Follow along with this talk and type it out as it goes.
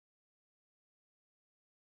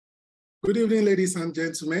Good evening, ladies and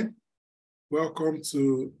gentlemen. Welcome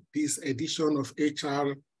to this edition of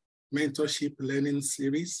HR Mentorship Learning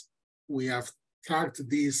Series. We have tagged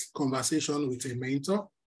this conversation with a mentor.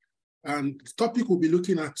 And the topic we'll be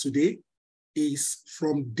looking at today is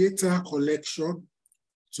from data collection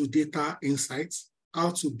to data insights,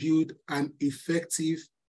 how to build an effective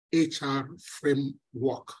HR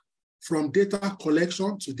framework. From data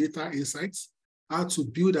collection to data insights, how to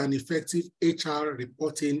build an effective HR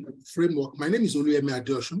reporting framework. My name is Oluyemi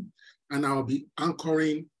Adeosun, and I'll be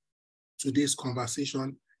anchoring today's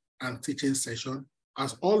conversation and teaching session.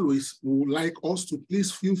 As always, we would like us to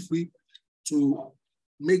please feel free to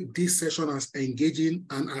make this session as engaging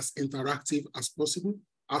and as interactive as possible.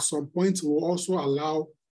 At some point, we'll also allow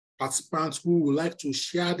participants who would like to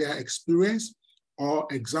share their experience or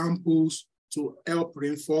examples to help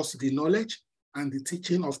reinforce the knowledge and the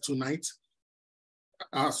teaching of tonight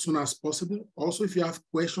as soon as possible. Also, if you have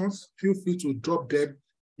questions, feel free to drop them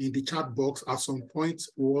in the chat box. At some point,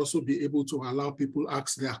 we'll also be able to allow people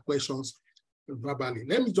ask their questions verbally.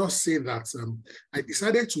 Let me just say that I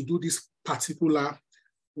decided to do this particular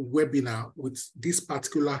webinar with this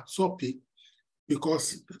particular topic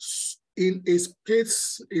because in a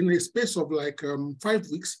space of like 5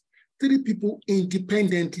 weeks, 3 people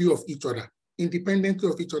independently of each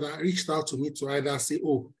other reached out to me to either say,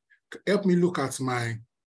 oh, help me look at my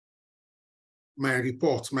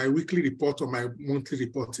report, my weekly report or my monthly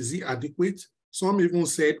report. Is it adequate? Some even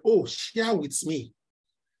said, oh, share with me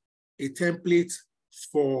a template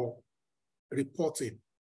for reporting.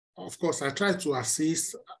 Of course, I tried to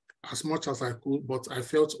assist as much as I could, but I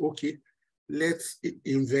felt, okay, let's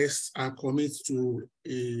invest and commit to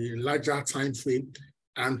a larger time frame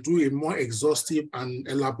and do a more exhaustive and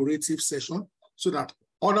elaborative session so that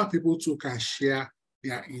other people too can share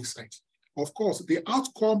their insights. Of course, the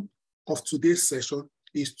outcome of today's session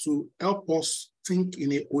is to help us think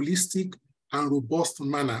in a holistic and robust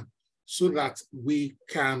manner so that we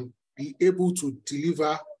can be able to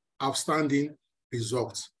deliver outstanding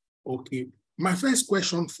results. Okay, my first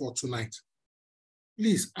question for tonight,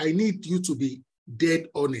 please, I need you to be dead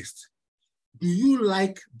honest. Do you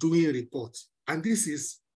like doing reports? And this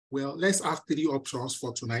is, well, let's have 3 options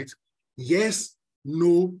for tonight. Yes,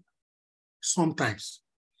 no, sometimes.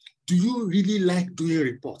 Do you really like doing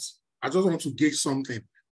reports? I just want to gauge something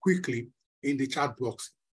quickly in the chat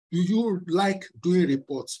box. Do you like doing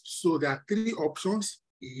reports? So there are 3 options.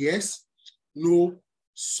 Yes, no,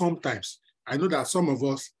 sometimes. I know that some of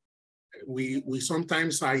us, we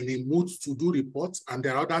sometimes are in a mood to do reports, and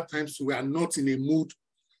there are other times we are not in a mood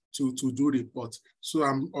to do reports. So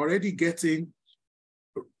I'm already getting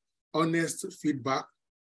honest feedback,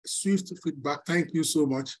 swift feedback. Thank you so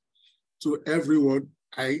much to everyone.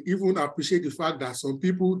 I even appreciate the fact that some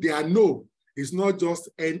people, they are no. It's not just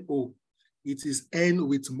N-O. It is N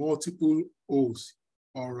with multiple O's.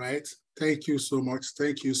 All right. Thank you so much.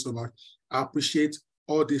 Thank you so much. I appreciate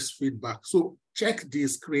all this feedback. So check the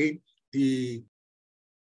screen,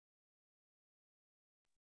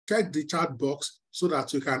 check the chat box so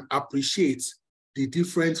that you can appreciate the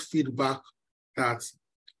different feedback that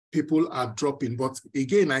people are dropping. But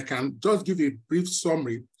again, I can just give a brief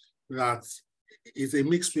summary that is a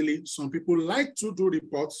mixed feeling. Some people like to do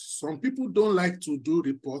reports. Some people don't like to do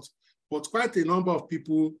reports, but quite a number of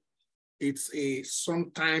people, it's a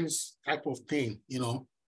sometimes type of thing, you know.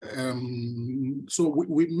 So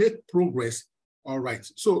we make progress. All right.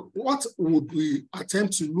 So what would we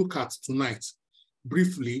attempt to look at tonight?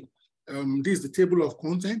 Briefly, this is the table of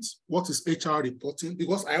contents. What is HR reporting?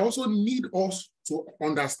 Because I also need us to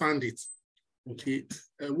understand it. Okay.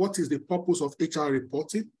 What is the purpose of HR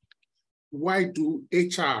reporting? Why do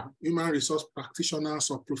HR, human resource practitioners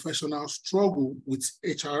or professionals, struggle with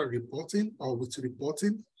HR reporting or with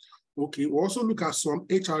reporting? Okay, we'll also look at some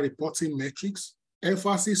HR reporting metrics,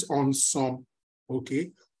 emphasis on some, okay?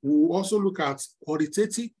 We'll also look at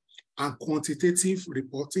qualitative and quantitative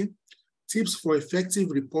reporting, tips for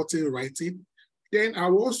effective reporting writing. Then I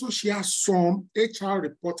will also share some HR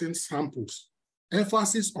reporting samples,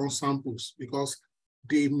 emphasis on samples, because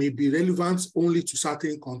they may be relevant only to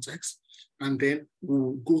certain contexts. And then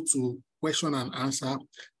we'll go to question and answer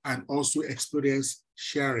and also experience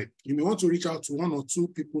sharing. You may want to reach out to 1 or 2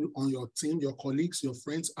 people on your team, your colleagues, your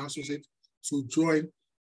friends, associates, to join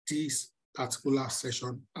this particular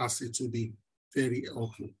session, as it will be very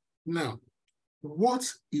helpful. Now,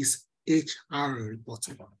 what is HR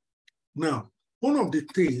reporting? Now, one of the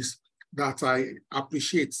things that I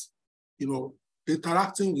appreciate, you know,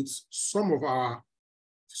 interacting with some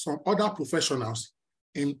other professionals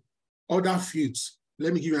in other fields.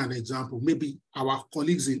 Let me give you an example. Maybe our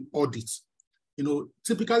colleagues in audit.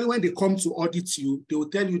 typically when they come to audit you, they will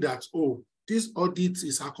tell you that, oh, this audit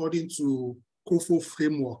is according to COFO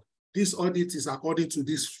framework. This audit is according to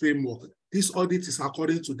this framework. This audit is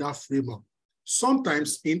according to that framework.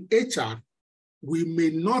 Sometimes in HR, we may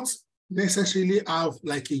not necessarily have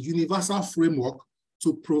like a universal framework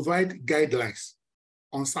to provide guidelines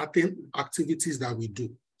on certain activities that we do.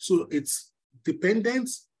 So it's dependent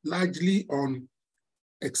largely on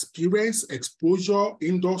experience, exposure,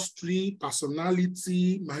 industry,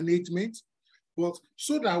 personality, management, but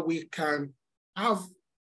so that we can have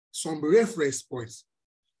some reference points.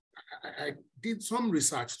 I did some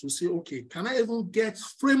research to say, okay, can I even get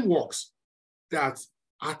frameworks that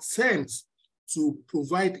attempt to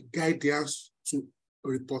provide guidance to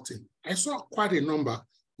reporting? I saw quite a number,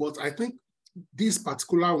 but I think this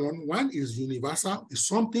particular one is universal, is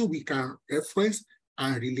something we can reference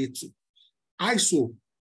and relate to. ISO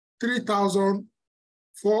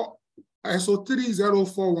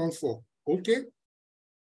 30414, okay,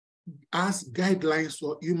 as guidelines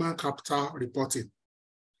for human capital reporting.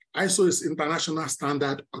 ISO is International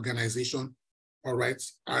Standard Organization, all right,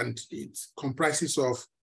 and it comprises of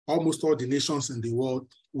almost all the nations in the world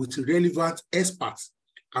with relevant experts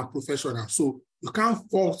and professionals. So you can't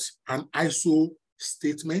fault an ISO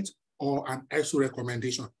statement or an ISO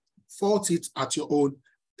recommendation. Fault it at your own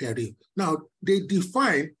peril. Now, they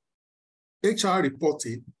define HR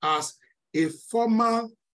reporting as a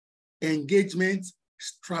formal engagement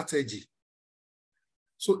strategy.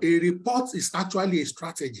 So a report is actually a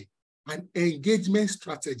strategy, an engagement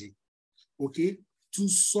strategy, okay, to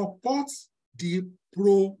support the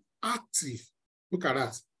proactive, look at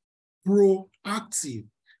that, proactive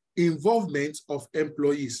involvement of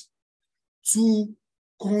employees to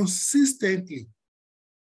consistently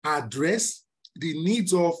address the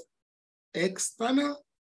needs of external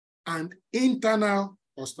and internal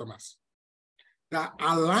customers that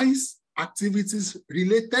aligns activities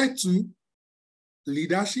related to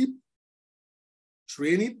leadership,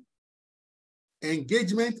 training,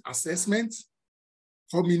 engagement assessment,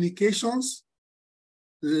 communications,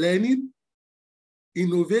 learning,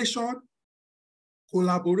 innovation,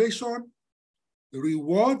 collaboration,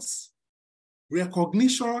 rewards,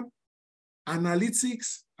 recognition,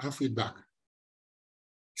 analytics, and feedback.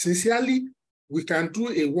 Sincerely, we can do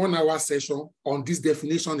a 1-hour session on this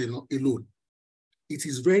definition alone. It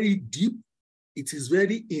is very deep, it is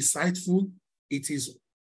very insightful, it is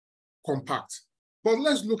compact. But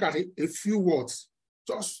let's look at a few words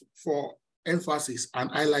just for emphasis and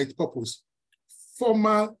highlight purpose.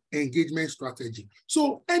 Formal engagement strategy.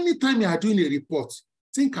 So anytime you are doing a report,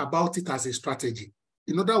 think about it as a strategy.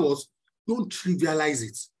 In other words, don't trivialize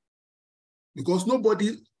it, because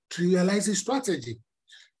nobody trivializes strategy.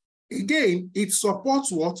 Again, it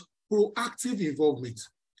supports what? Proactive involvement.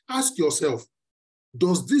 Ask yourself,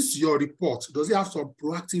 does this your report, does it have some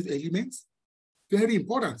proactive elements? Very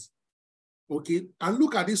important. Okay, and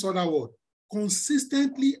look at this other word,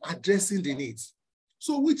 consistently addressing the needs.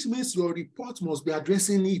 So which means your report must be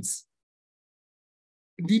addressing needs.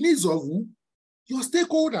 The needs of who? Your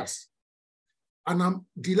stakeholders. And I'm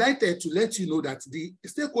delighted to let you know that the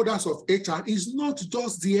stakeholders of HR is not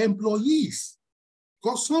just the employees,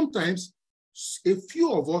 because sometimes a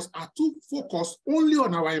few of us are too focused only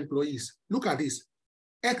on our employees. Look at this,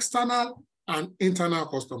 external and internal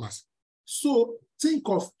customers. So think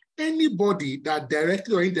of anybody that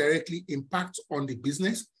directly or indirectly impacts on the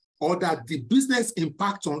business, or that the business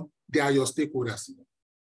impacts on, they are your stakeholders.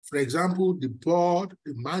 For example, the board,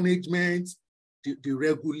 the management, the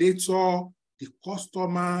regulator, the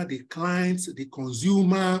customer, the client, the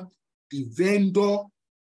consumer, the vendor.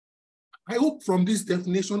 I hope from this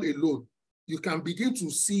definition alone, you can begin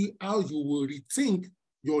to see how you will rethink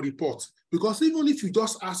your report. Because even if you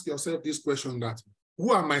just ask yourself this question that,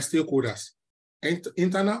 who are my stakeholders?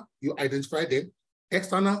 Internal, you identify them.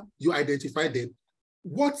 External, you identify them.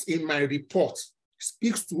 What's in my report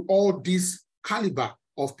speaks to all this caliber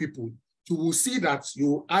of people. You will see that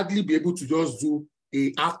you'll hardly be able to just do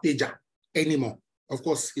a half-pager anymore. Of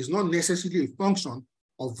course, it's not necessarily a function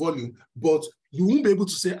of volume, but you won't be able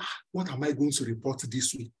to say, what am I going to report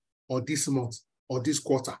this week, or this month, or this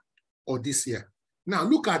quarter, or this year? Now,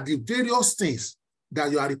 look at the various things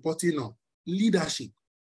that you are reporting on: leadership,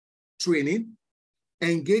 training,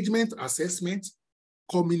 engagement assessment,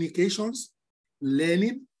 communications,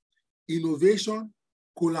 learning, innovation,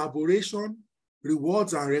 collaboration,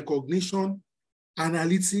 rewards and recognition,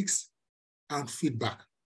 analytics, and feedback.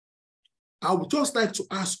 I would just like to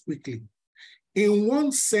ask quickly, in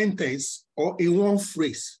one sentence or in one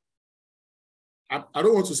phrase, I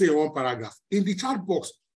don't want to say in one paragraph, in the chat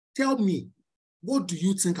box, tell me, what do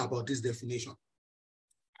you think about this definition?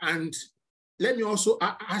 And let me also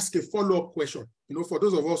ask a follow-up question. You know, for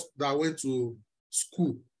those of us that went to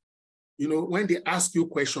school, you know, when they ask you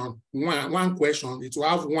question, one question, it will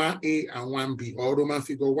have 1A and 1B, or Roman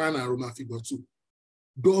figure 1 and Roman figure 2.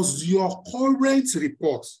 Does your current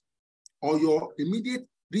report or your immediate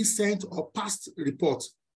recent or past report,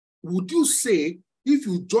 would you say, if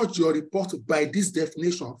you judge your report by this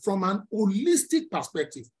definition from an holistic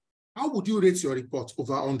perspective, how would you rate your report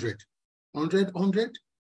over 100? 100, 100,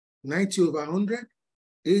 90 over 100,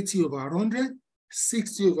 80 over 100,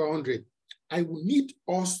 60 over 100. I will need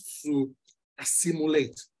us to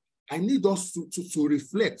assimilate. I need us to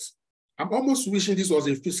reflect. I'm almost wishing this was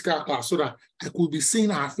a physical class so that I could be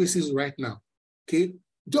seeing our faces right now. Okay,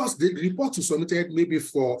 just the report you submitted maybe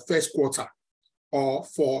for first quarter or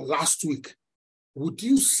for last week. Would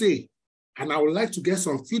you say, and I would like to get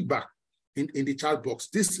some feedback in the chat box.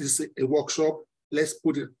 This is a workshop. Let's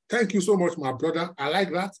put it. Thank you so much, my brother. I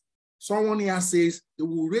like that. Someone here says he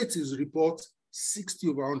will rate his report 60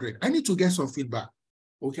 over 100. I need to get some feedback.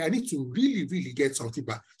 Okay, I need to really, really get some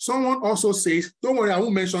feedback. Someone also says, don't worry, I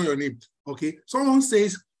won't mention your name. Okay, someone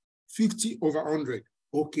says 50 over 100.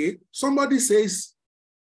 Okay, somebody says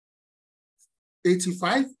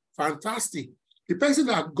 85. Fantastic. The person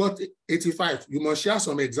that got 85, you must share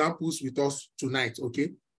some examples with us tonight.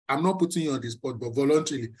 Okay, I'm not putting you on the spot, but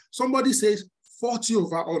voluntarily. Somebody says 40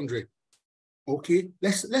 over 100. Okay,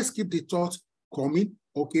 let's keep the thought coming.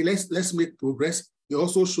 Okay, let's make progress. It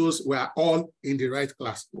also shows we are all in the right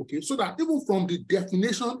class. Okay, so that even from the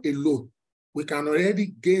definition alone, we can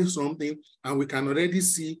already gain something, and we can already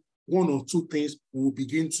see one or two things we will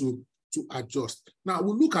begin to adjust. Now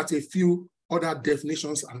we'll look at a few other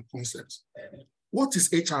definitions and concepts. What is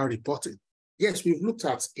HR reporting? Yes, we've looked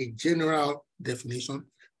at a general definition.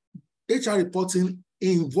 HR reporting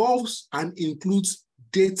involves and includes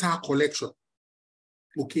data collection.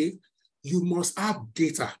 Okay, you must have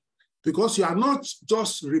data because you are not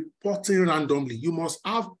just reporting randomly. You must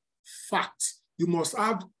have facts. You must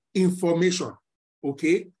have information.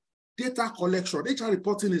 Okay, data collection. HR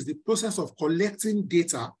reporting is the process of collecting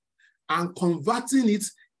data and converting it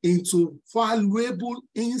into valuable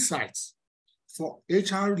insights for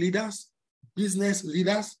HR leaders, business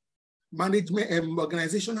leaders, management and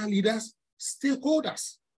organizational leaders,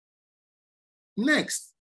 stakeholders.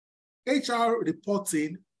 Next, HR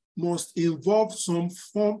reporting must involve some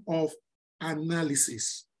form of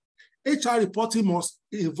analysis. HR reporting must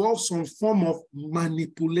involve some form of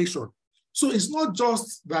manipulation. So it's not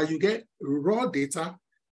just that you get raw data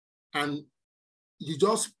and you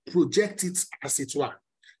just project it as it were.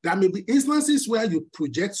 There may be instances where you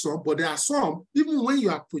project some, but there are some, even when you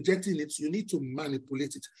are projecting it, you need to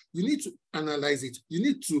manipulate it. You need to analyze it. You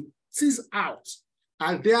need to tease out,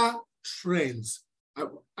 are there trends?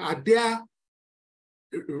 Are there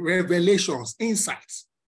revelations, insights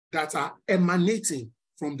that are emanating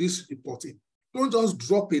from this reporting? Don't just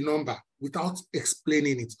drop a number without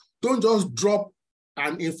explaining it. Don't just drop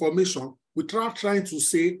an information without trying to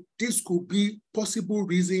say this could be possible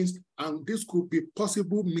reasons and this could be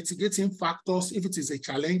possible mitigating factors if it is a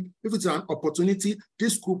challenge, if it's an opportunity,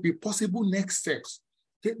 this could be possible next steps.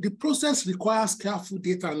 The process requires careful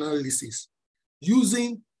data analysis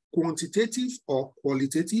using quantitative or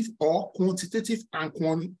qualitative or quantitative and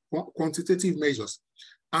quantitative measures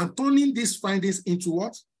and turning these findings into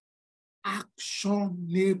what?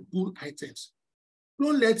 Actionable items.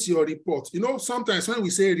 Don't let your report, you know, sometimes when we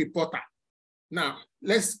say reporter, now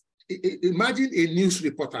let's imagine a news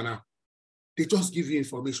reporter now. They just give you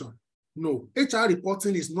information. No, HR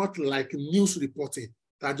reporting is not like news reporting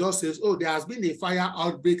that just says, oh, there has been a fire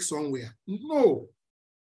outbreak somewhere. No,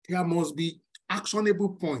 there must be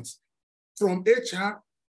actionable points from HR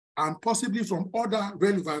and possibly from other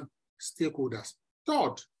relevant stakeholders.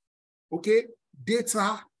 Third, okay,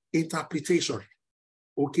 data interpretation.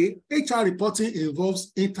 Okay, HR reporting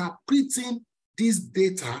involves interpreting this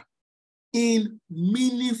data in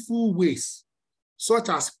meaningful ways, such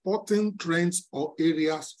as spotting trends or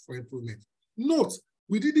areas for improvement. Note,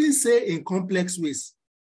 we didn't say in complex ways.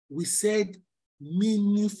 We said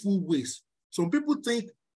meaningful ways. Some people think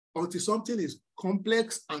until something is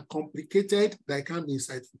complex and complicated, that it can be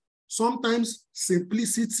insightful. Sometimes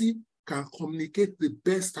simplicity can communicate the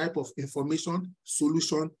best type of information,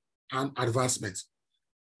 solution, and advancement.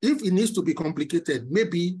 If it needs to be complicated,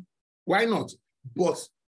 maybe, why not? But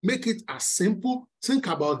make it as simple. Think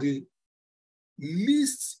about the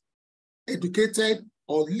least educated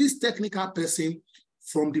or least technical person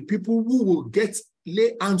from the people who will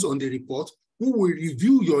lay hands on the report, who will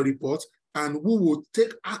review your report, and who will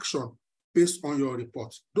take action based on your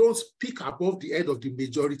report. Don't speak above the head of the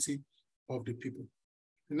majority of the people.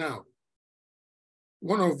 Now,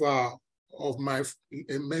 one of my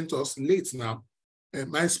mentors, late now,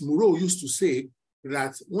 Miles Moreau, used to say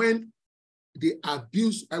that when the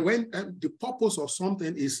purpose of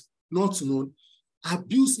something is not known,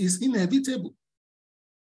 abuse is inevitable.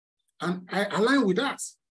 And I align with that.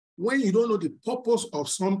 When you don't know the purpose of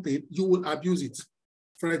something, you will abuse it.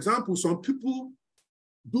 For example, some people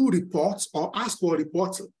do reports or ask for a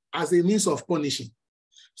report as a means of punishing.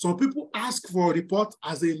 Some people ask for a report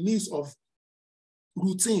as a means of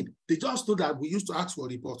routine. They just know that we used to ask for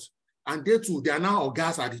reports. And they too, they are now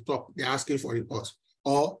orgas at the top. They're asking for reports.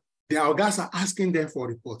 Or their orgas are asking them for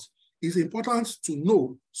reports. It's important to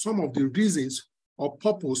know some of the reasons or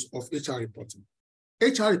purpose of HR reporting.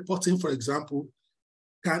 HR reporting, for example,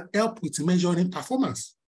 can help with measuring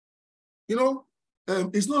performance. You know,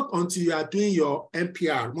 it's not until you are doing your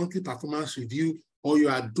MPR, monthly performance review, or you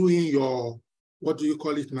are doing your, what do you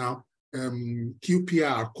call it now,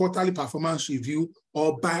 QPR, quarterly performance review,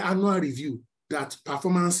 or biannual review, that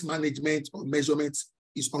performance management or measurement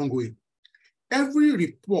is ongoing. Every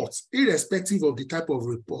report, irrespective of the type of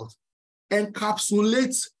report,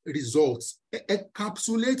 encapsulates results,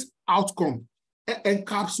 encapsulates outcome,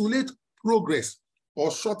 encapsulate progress or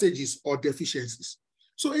shortages or deficiencies.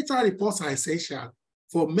 So HR reports are essential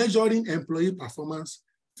for measuring employee performance,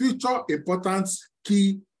 future important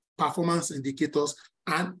key performance indicators,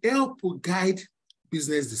 and help to guide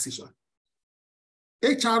business decision.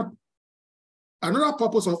 Another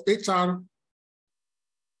purpose of HR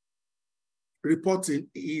reporting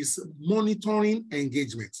is monitoring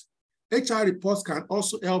engagement. HR reports can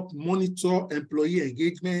also help monitor employee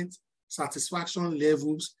engagement, satisfaction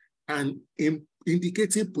levels, and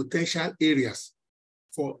indicating potential areas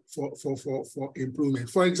for improvement.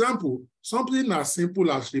 For example, something as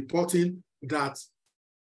simple as reporting that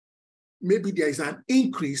maybe there is an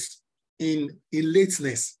increase in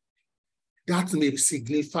lateness, that may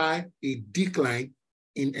signify a decline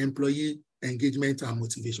in employee engagement and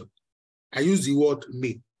motivation. I use the word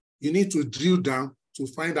may. You need to drill down to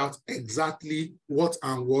find out exactly what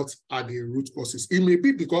are the root causes. It may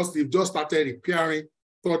be because they've just started repairing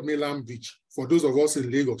Third Mainland Beach for those of us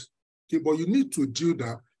in Lagos. Okay, but you need to drill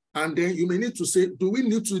down, and then you may need to say, do we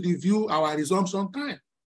need to review our resumption time?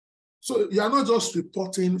 So you are not just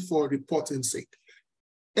reporting for reporting's sake.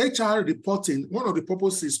 HR reporting, one of the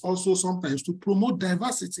purposes is also sometimes to promote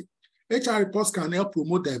diversity. HR reports can help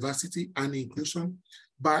promote diversity and inclusion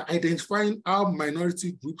by identifying how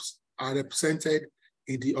minority groups are represented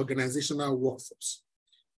in the organizational workforce.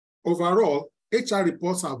 Overall, HR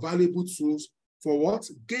reports are valuable tools for what?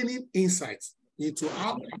 Gaining insights into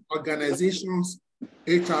how organizations'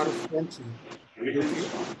 HR function.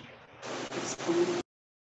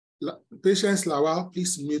 Patience Lawal,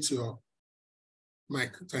 please mute your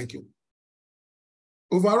mic. Thank you.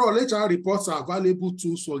 Overall, HR reports are valuable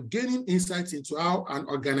tools for gaining insights into how an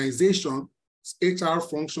organization's HR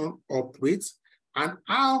function operates and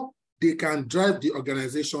how they can drive the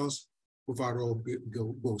organization's overall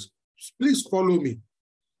goals. Please follow me.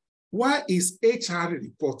 Why is HR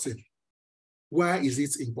reporting? Why is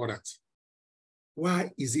it important?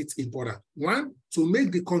 Why is it important? One, to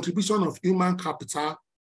make the contribution of human capital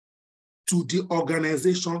to the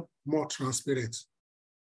organization more transparent.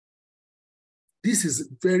 This is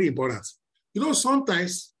very important. You know,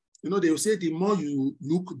 sometimes, they will say the more you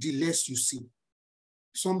look, the less you see.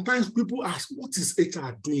 Sometimes people ask, what is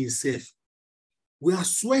HR doing itself? We are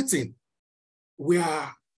sweating. We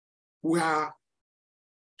are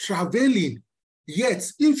traveling.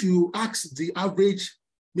 Yet, if you ask the average,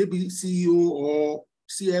 maybe CEO or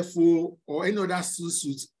CFO or any other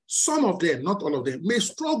C-suite, some of them, not all of them, may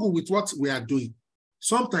struggle with what we are doing.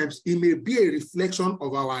 Sometimes it may be a reflection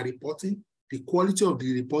of our reporting, the quality of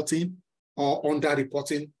the reporting, or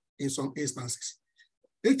under-reporting in some instances.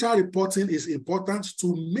 HR reporting is important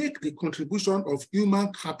to make the contribution of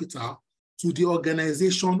human capital to the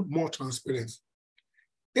organization more transparent.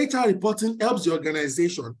 HR reporting helps the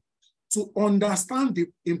organization to understand the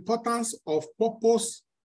importance of purpose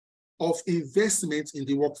of investment in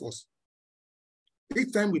the workforce.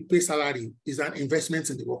 Each time we pay salary is an investment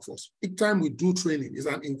in the workforce. Each time we do training is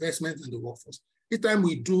an investment in the workforce. Each time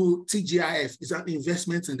we do TGIF is an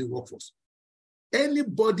investment in the workforce.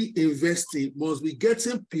 Anybody investing must be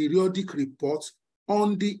getting periodic reports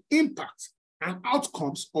on the impact and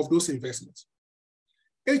outcomes of those investments.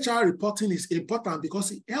 HR reporting is important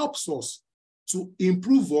because it helps us to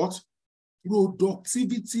improve what?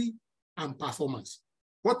 Productivity and performance.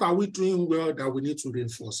 What are we doing well that we need to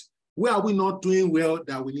reinforce? Where are we not doing well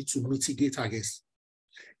that we need to mitigate against?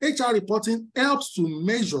 HR reporting helps to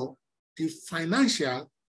measure the financial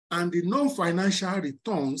and the non-financial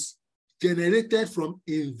returns generated from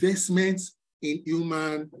investments in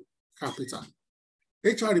human capital.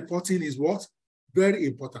 HR reporting is what? Very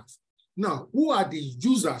important. Now, who are the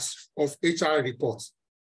users of HR reports?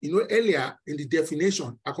 You know, earlier in the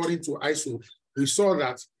definition, according to ISO, we saw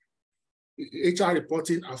that HR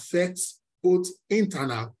reporting affects both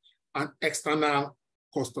internal and external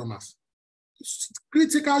customers.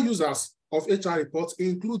 Critical users of HR reports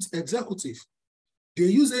include executives. They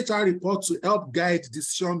use HR reports to help guide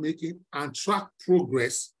decision-making and track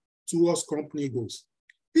progress towards company goals.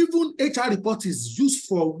 Even HR report is used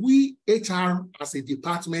for we HR as a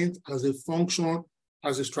department, as a function,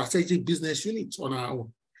 as a strategic business unit on our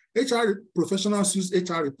own. HR professionals use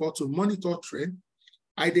HR report to monitor trend,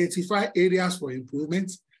 identify areas for improvement,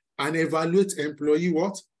 and evaluate employee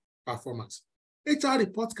what? Performance. HR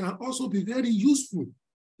report can also be very useful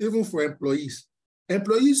even for employees.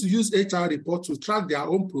 Employees use HR report to track their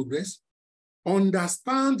own progress,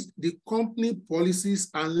 understand the company policies,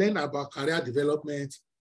 and learn about career development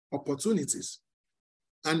opportunities.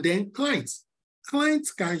 And then clients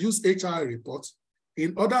can use HR reports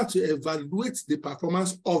in order to evaluate the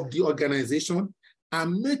performance of the organization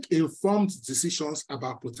and make informed decisions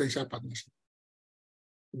about potential partnership.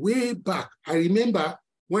 Way back, I remember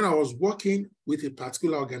when I was working with a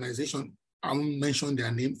particular organization, I won't mention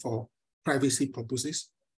their name for privacy purposes,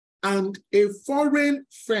 and a foreign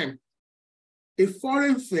firm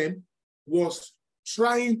was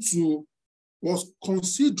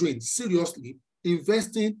considering seriously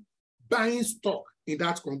investing, buying stock in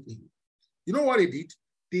that company. You know what they did?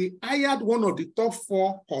 They hired one of the top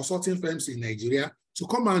 4 consulting firms in Nigeria to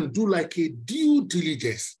come and do like a due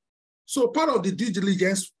diligence. So part of the due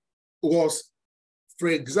diligence was, for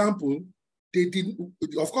example,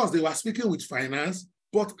 of course, they were speaking with finance,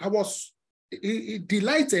 but I was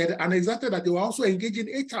delighted and excited that they were also engaging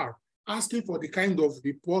HR, asking for the kind of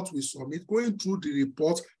report we submit, going through the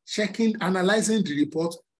report, checking, analyzing the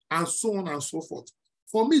report, and so on and so forth.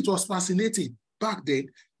 For me, it was fascinating back then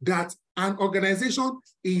that an organization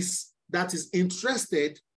that is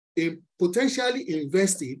interested in potentially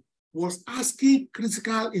investing was asking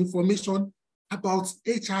critical information about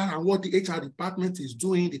HR and what the HR department is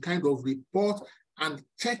doing, the kind of report, and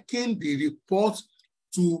checking the report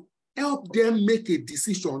to help them make a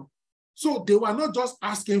decision. So they were not just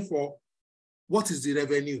asking for what is the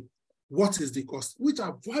revenue, what is the cost, which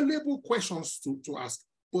are valuable questions to ask,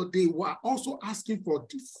 but they were also asking for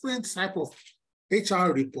different type of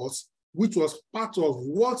HR reports, which was part of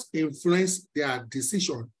what influenced their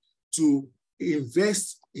decision to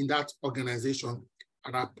invest in that organization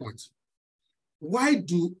at that point. Why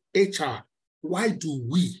do HR, why do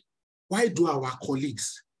our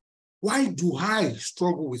colleagues, why do I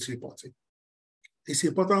struggle with reporting? It's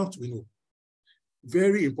important we know.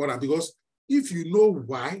 Very important, because if you know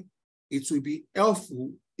why, it will be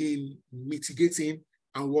helpful in mitigating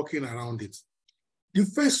and working around it. The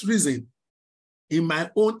first reason, in my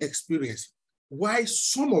own experience, why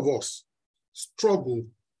some of us struggle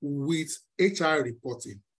with HR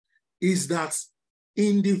reporting is that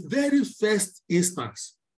in the very first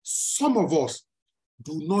instance, some of us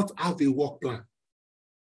do not have a work plan.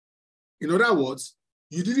 In other words,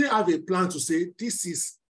 you didn't have a plan to say, this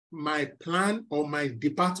is my plan or my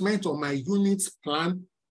department or my unit's plan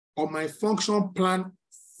or my function plan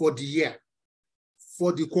for the year,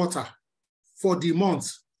 for the quarter, for the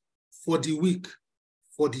month, for the week,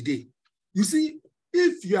 for the day. You see,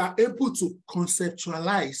 if you are able to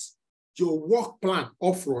conceptualize your work plan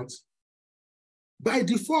upfront, by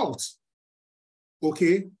default,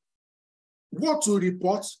 okay, what to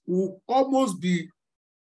report will almost be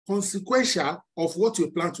consequential of what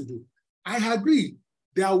you plan to do. I agree,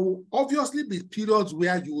 there will obviously be periods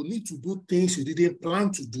where you will need to do things you didn't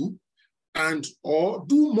plan to do or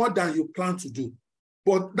do more than you plan to do.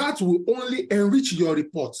 But that will only enrich your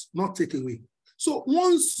report, not take away. So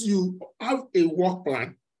once you have a work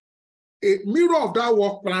plan, a mirror of that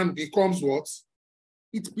work plan becomes what?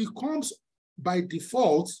 It becomes, by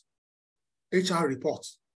default, HR report.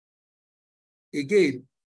 Again,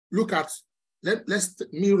 look at, let's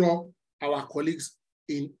mirror our colleagues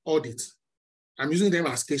in audit. I'm using them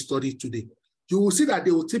as case study today. You will see that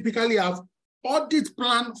they will typically have audit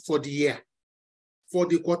plan for the year, for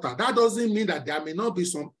the quarter. That doesn't mean that there may not be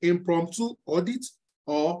some impromptu audit,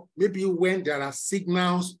 or maybe when there are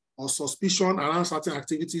signals or suspicion around certain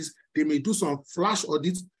activities, they may do some flash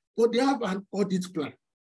audits, but they have an audit plan.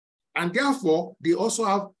 And therefore, they also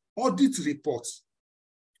have audit reports.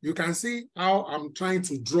 You can see how I'm trying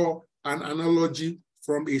to draw an analogy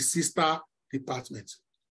from a sister department.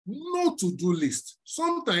 No to-do list.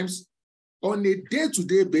 Sometimes on a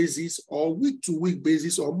day-to-day basis or week-to-week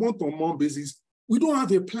basis or month-on-month basis, we don't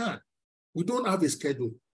have a plan. We don't have a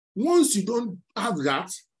schedule. Once you don't have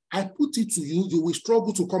that, I put it to you, you will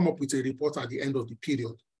struggle to come up with a report at the end of the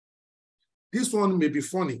period. This one may be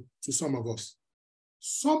funny to some of us.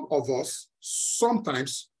 Some of us,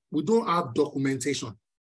 sometimes, we don't have documentation.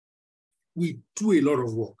 We do a lot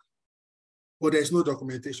of work, but there's no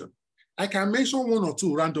documentation. I can mention one or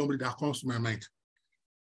two randomly that comes to my mind,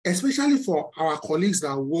 especially for our colleagues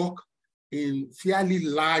that work in fairly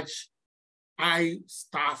large, high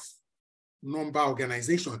staff number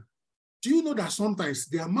organization. Do you know that sometimes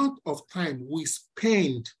the amount of time we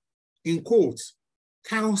spend in quotes,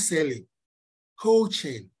 counseling,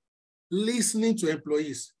 coaching, listening to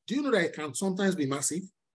employees, do you know that it can sometimes be massive?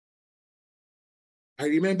 I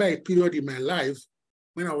remember a period in my life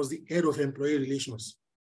when I was the head of employee relations.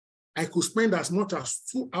 I could spend as much as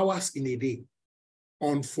 2 hours in a day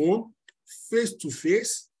on phone,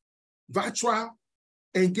 face-to-face, virtual,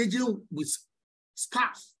 engaging with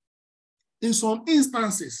staff. In some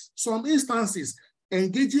instances,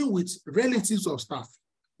 engaging with relatives of staff.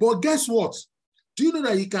 But guess what? Do you know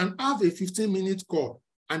that you can have a 15-minute call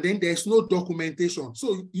and then there's no documentation?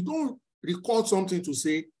 So you don't record something to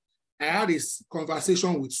say, I had a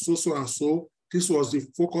conversation with so and so. This was the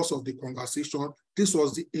focus of the conversation. This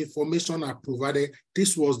was the information I provided.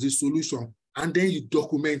 This was the solution. And then you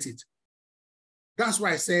document it. That's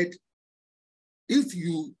why I said, if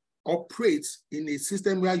you operate in a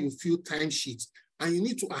system where you fill timesheets and you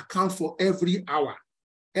need to account for every hour,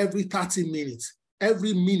 every 30 minutes,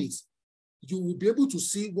 every minute, you will be able to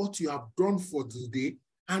see what you have done for the day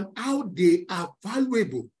and how they are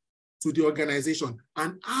valuable to the organization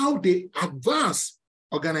and how they advance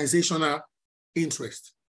organizational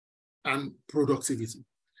interest and productivity.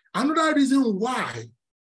 Another reason why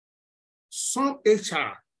some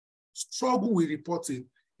HR struggle with reporting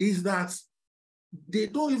is that they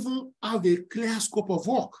don't even have a clear scope of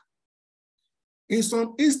work. In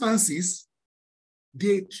some instances,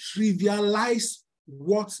 they trivialize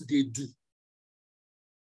what they do.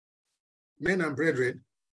 Men and brethren,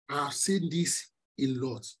 I've seen this a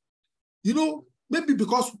lot. You know, maybe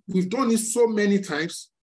because we've done it so many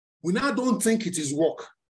times, we now don't think it is work,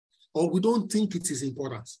 or we don't think it is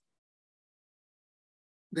important.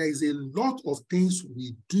 There is a lot of things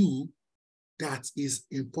we do that is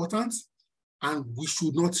important, and we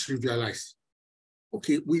should not trivialize.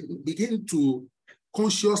 Okay, we begin to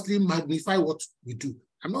consciously magnify what we do.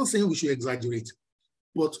 I'm not saying we should exaggerate,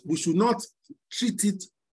 but we should not treat it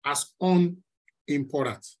as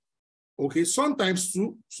unimportant. Okay, sometimes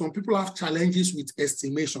too, some people have challenges with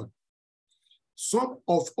estimation. Some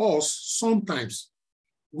of us, sometimes,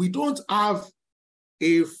 we don't have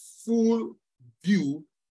a full view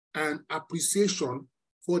and appreciation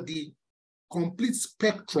for the complete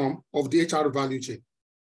spectrum of the HR value chain.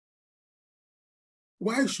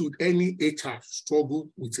 Why should any HR struggle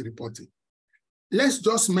with reporting? Let's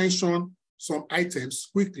just mention some items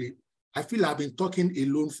quickly. I feel I've been talking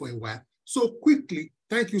alone for a while. So quickly,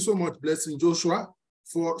 thank you so much, Blessing Joshua,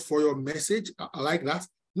 for your message. I like that.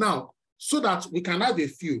 Now, so that we can have a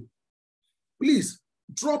few, please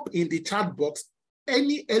drop in the chat box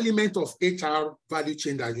any element of HR value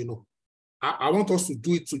chain that you know. I want us to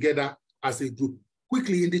do it together as a group.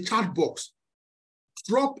 Quickly in the chat box,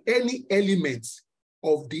 drop any elements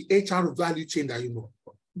of the HR value chain that you know.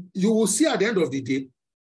 You will see at the end of the day,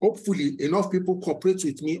 hopefully enough people cooperate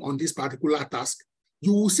with me on this particular task.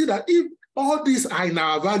 You will see that if all these are in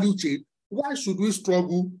our value chain, why should we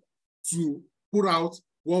struggle to put out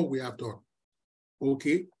what we have done?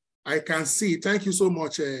 Okay, I can see. Thank you so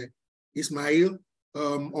much, Ismail.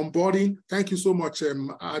 Onboarding. Thank you so much,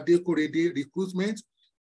 Adekorede. Recruitment.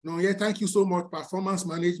 No, yeah, thank you so much. Performance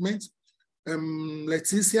management.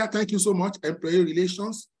 Leticia, thank you so much. Employee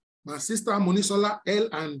relations. My sister Monisola,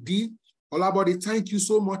 L&D. Olabodi, thank you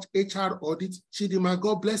so much. HR audit. Chidima,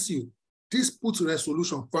 God bless you. Dispute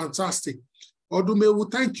resolution, fantastic. Odumewu,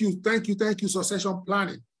 thank you. Succession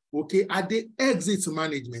planning. Okay, at the exit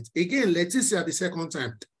management. Again, Leticia the second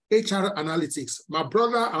time. HR analytics. My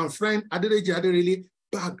brother and friend Adereji Aderele,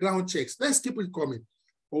 background checks. Let's keep it coming.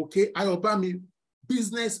 Okay, Ayobami,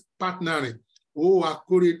 business partnering. Oh,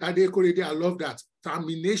 Adekorede, I love that.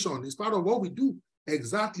 Termination is part of what we do.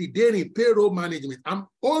 Exactly, daily payroll management. I'm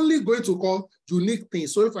only going to call unique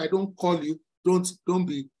things. So if I don't call you, don't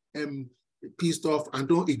be pissed off and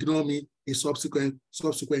don't ignore me in subsequent.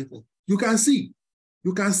 You can see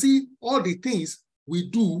all the things we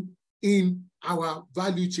do in our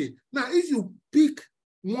value chain. Now, if you pick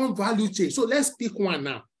one value chain, so let's pick one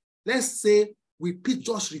now. Let's say we pick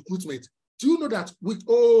just recruitment. Do you know that with,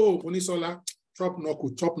 oh, Onisola, chop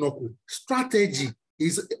knuckle, strategy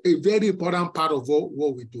is a very important part of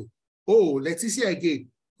what we do. Oh, Leticia again,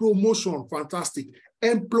 promotion, fantastic.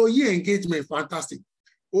 Employee engagement, fantastic.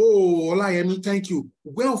 Oh, Olayemi, thank you.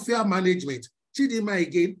 Welfare management. Chidima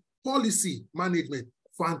again, policy management,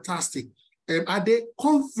 fantastic. Are there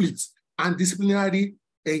conflicts and disciplinary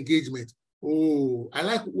engagement? Oh, I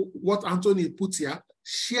like what Anthony put here,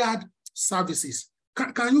 shared services.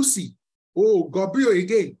 Can you see? Oh, Gabriel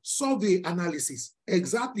again, survey analysis.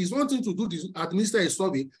 Exactly. It's one thing to do this, administer a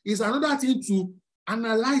survey. It's another thing to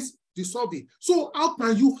analyze the survey. So how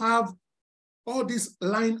can you have all these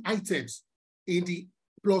line items in the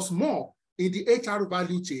plus more in the HR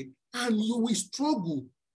value chain, and you will struggle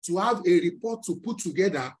to have a report to put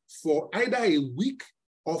together for either a week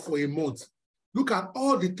or for a month? Look at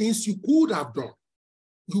all the things you could have done.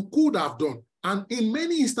 You could have done. And in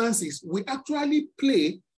many instances, we actually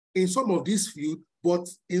play in some of these fields, but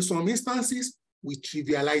in some instances, we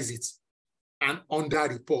trivialize it and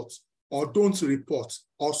under-report or don't report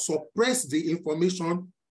or suppress the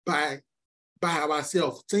information by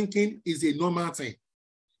ourselves, thinking is a normal thing.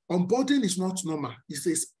 Onboarding is not normal. It's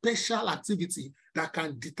a special activity that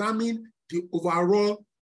can determine the overall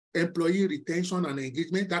employee retention and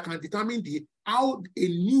engagement, that can determine how a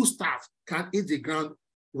new staff can hit the ground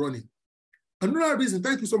running. Another reason,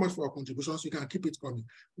 thank you so much for your contributions, you can keep it coming.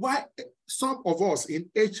 Why some of us in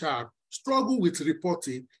HR struggle with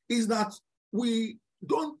reporting is that we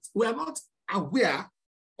are not aware,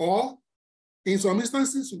 or in some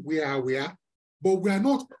instances we are aware, but we are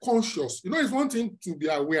not conscious. You know, it's one thing to be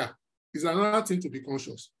aware, it's another thing to be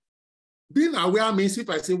conscious. Being aware means if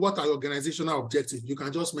I say, what are your organizational objectives? You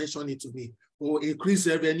can just mention it to me. Or increase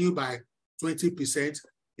revenue by 20%,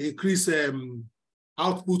 increase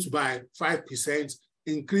output by 5%,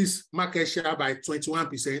 increase market share by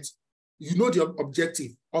 21%. You know the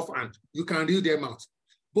objective offhand. You can read them out.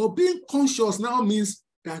 But being conscious now means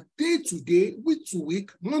that day to day, week to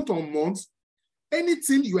week, month on month,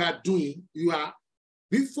 anything you are doing, you are,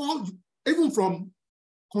 before, even from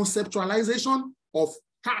conceptualization of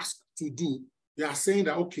tasks to do, you are saying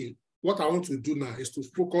that, okay, what I want to do now is to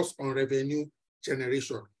focus on revenue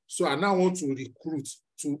generation. So I now want to recruit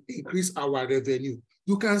to increase our revenue.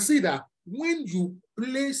 You can see that when you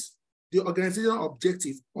place the organizational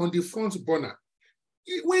objective on the front burner,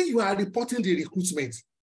 when you are reporting the recruitment,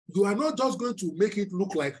 you are not just going to make it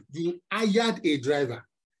look like you hired a driver.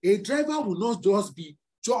 A driver will not just be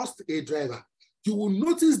just a driver. You will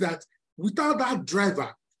notice that without that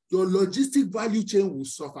driver, your logistic value chain will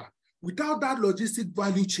suffer. Without that logistic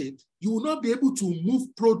value chain, you will not be able to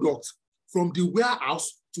move products from the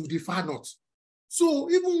warehouse to the far north. So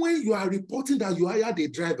even when you are reporting that you hired a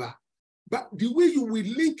driver, but the way you will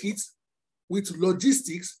link it with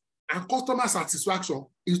logistics and customer satisfaction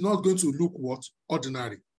is not going to look what?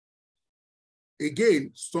 Ordinary.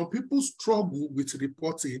 Again, some people struggle with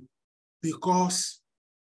reporting because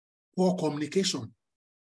poor communication.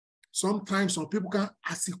 Sometimes some people can't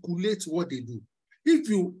articulate what they do. If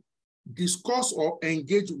you discuss or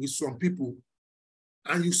engage with some people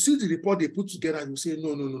and you see the report they put together and you say,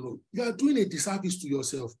 no, you are doing a disservice to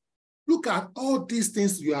yourself. Look at all these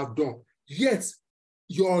things you have done, yet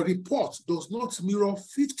your report does not mirror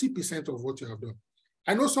 50% of what you have done.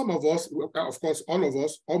 I know some of us, of course, all of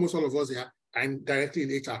us, almost all of us here, and directly in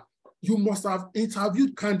HR, you must have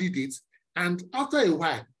interviewed candidates, and after a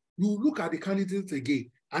while, you look at the candidates again,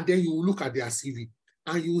 and then you look at their CV,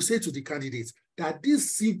 and you will say to the candidates that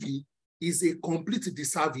this CV is a complete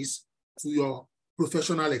disservice to your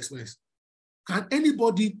professional experience. Can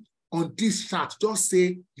anybody on this chart just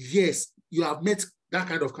say, yes, you have met that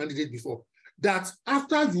kind of candidate before? That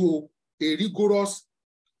after a rigorous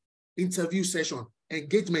interview session,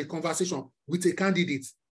 engagement, conversation with a candidate,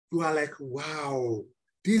 you are like, wow,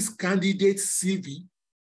 this candidate's CV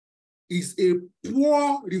is a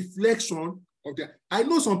poor reflection of their. I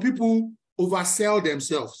know some people oversell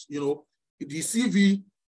themselves, you know, the CV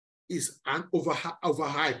is an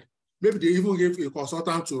overhyped. Maybe they even gave a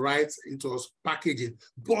consultant to write, it was packaging.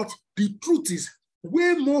 But the truth is,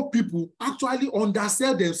 way more people actually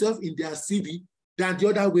undersell themselves in their CV than the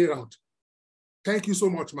other way around. Thank you so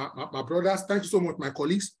much, my brothers. Thank you so much, my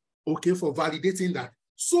colleagues, okay, for validating that.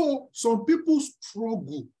 So some people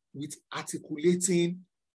struggle with articulating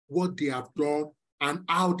what they have done and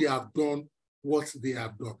how they have done what they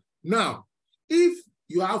have done. Now, if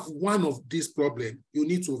you have one of these problems, you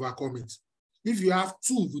need to overcome it. If you have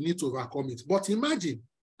two, you need to overcome it. But imagine,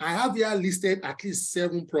 I have here listed at least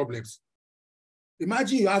 7 problems.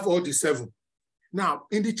 Imagine you have all the 7. Now,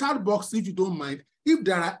 in the chat box, if you don't mind, If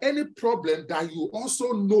there are any problem that you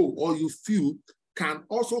also know or you feel can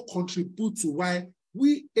also contribute to why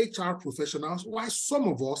we HR professionals, why some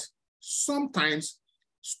of us sometimes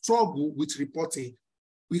struggle with reporting,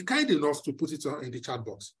 be kind enough to put it in the chat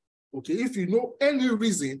box. Okay, if you know any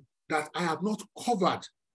reason that I have not covered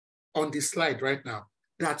on the slide right now,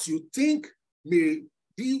 that you think may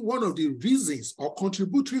be one of the reasons or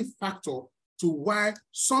contributory factor to why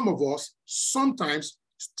some of us sometimes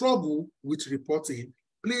struggle with reporting,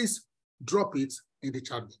 please drop it in the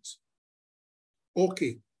chat box.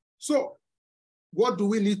 Okay, so what do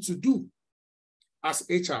we need to do as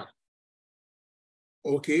HR?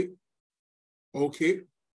 Okay.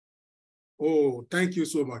 Oh, thank you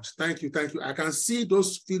so much. Thank you. I can see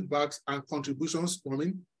those feedbacks and contributions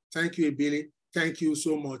coming. Thank you, Billy. Thank you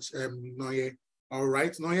so much, Noye. All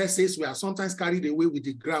right, Noye says we are sometimes carried away with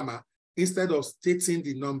the grammar instead of stating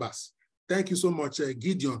the numbers. Thank you so much,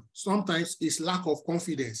 Gideon. Sometimes it's lack of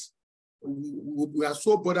confidence. We are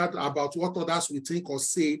so bothered about what others will think or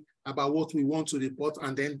say about what we want to report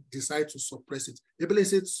and then decide to suppress it. Ebele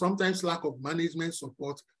said sometimes lack of management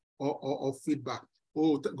support or feedback.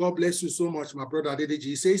 Oh, God bless you so much, my brother Adedeji.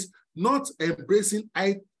 He says, not embracing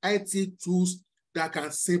IT tools that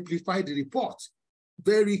can simplify the report.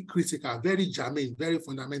 Very critical, very germane, very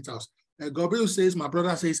fundamentals. Gabriel says, my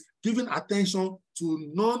brother says, giving attention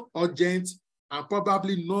to non-urgent and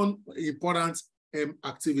probably non-important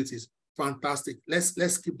activities. Fantastic.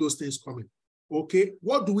 Let's keep those things coming. Okay,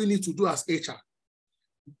 what do we need to do as HR?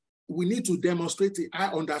 We need to demonstrate a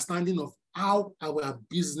high understanding of how our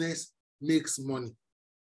business makes money,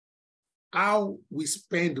 how we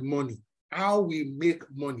spend money, how we make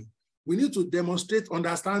money. We need to demonstrate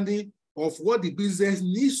understanding of what the business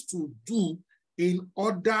needs to do in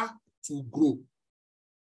order to grow.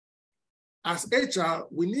 As HR,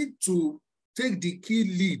 we need to take the key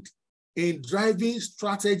lead in driving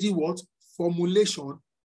strategy, formulation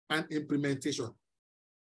and implementation.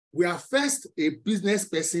 We are first a business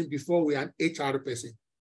person before we are an HR person.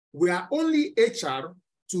 We are only HR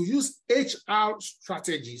to use HR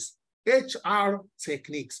strategies, HR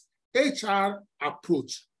techniques, HR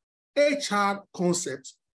approach, HR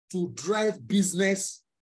concepts to drive business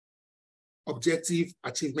objective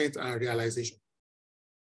achievement and realization.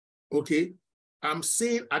 Okay, I'm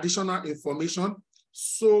seeing additional information,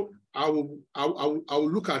 so I will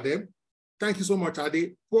look at them. Thank you so much,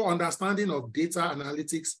 Ade. Poor understanding of data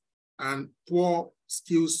analytics and poor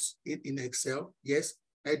skills in Excel. Yes.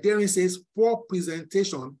 Darren says poor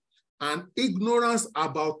presentation and ignorance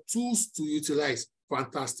about tools to utilize.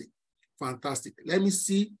 Fantastic. Fantastic. Let me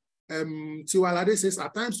see. Tiwalade says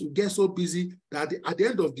at times we get so busy that at the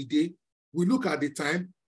end of the day, we look at the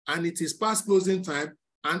time and it is past closing time,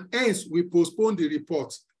 and hence we postpone the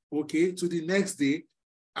report, okay, to the next day.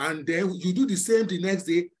 And then you do the same the next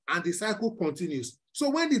day and the cycle continues. So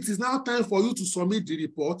when it is now time for you to submit the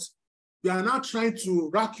report, you are now trying to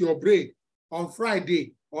rack your brain on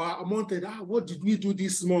Friday or a month, what did we do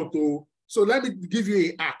this month? Oh, so let me give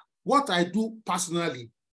you a hack. What I do personally,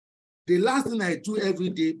 the last thing I do every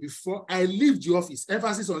day before I leave the office,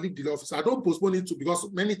 emphasis on leave the office, I don't postpone it because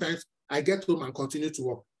many times I get home and continue to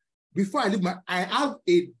work. Before I leave, I have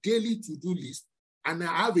a daily to-do list and I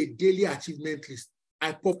have a daily achievement list.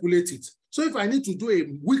 I populate it. So if I need to do a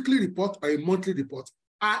weekly report or a monthly report,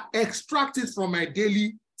 I extract it from my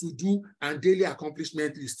daily to-do and daily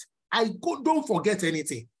accomplishment list. Don't forget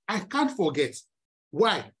anything. I can't forget.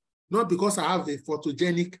 Why? Not because I have a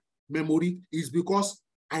photogenic memory, it's because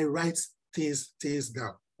I write things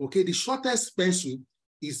down. Okay, the shortest pencil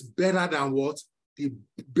is better than what? The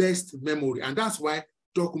best memory. And that's why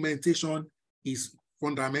documentation is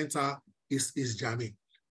fundamental, is germane.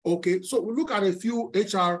 Okay, so we look at a few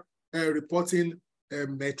HR reporting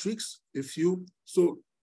metrics, a few. So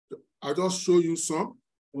I'll just show you some.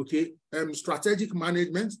 Okay, strategic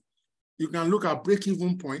management. You can look at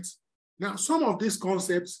break-even points. Now, some of these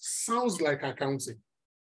concepts sounds like accounting,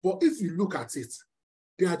 but if you look at it,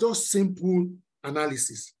 they are just simple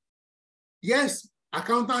analysis. Yes,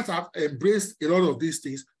 accountants have embraced a lot of these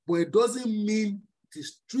things, but it doesn't mean it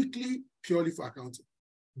is strictly purely for accounting.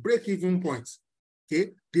 Break-even points.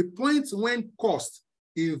 Okay, the point when cost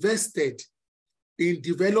invested in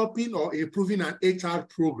developing or improving an HR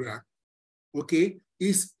program, okay,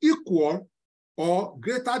 is equal or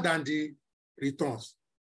greater than the returns.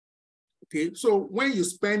 Okay, so when you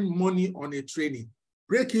spend money on a training,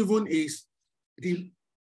 break-even is the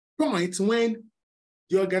point when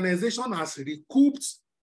the organization has recouped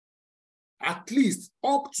at least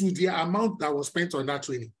up to the amount that was spent on that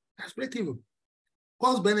training. That's break-even.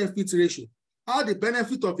 Cost-benefit ratio. How the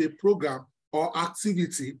benefit of a program or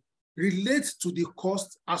activity relates to the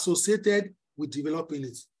cost associated with developing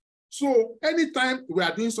it. So anytime we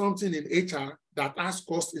are doing something in HR that has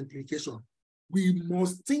cost implication, we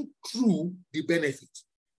must think through the benefit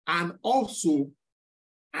and also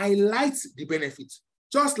highlight the benefit.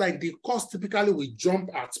 Just like the cost typically will jump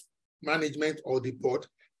at management or the board,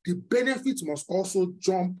 the benefits must also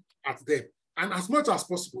jump at them. And as much as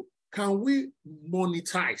possible, can we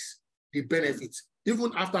monetize the benefits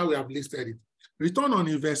even after we have listed it? Return on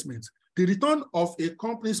investment. The return of a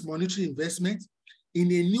company's monetary investment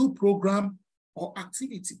in a new program or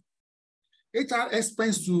activity. HR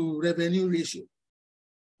expense to revenue ratio.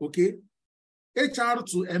 Okay. HR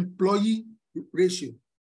to employee ratio.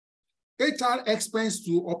 HR expense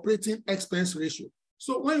to operating expense ratio.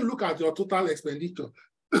 So when you look at your total expenditure,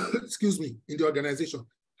 excuse me, in the organization,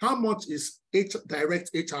 how much is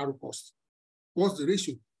direct HR cost? What's the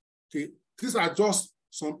ratio? Okay, these are just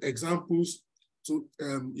some examples to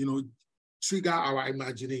trigger our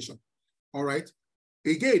imagination. All right.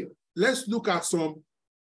 Again, let's look at some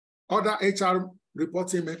other HR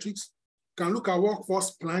reporting metrics. You can look at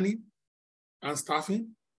workforce planning and staffing.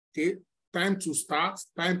 Okay, time to start,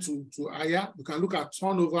 time to hire. You can look at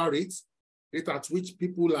turnover rates, rate at which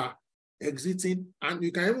people are exiting, and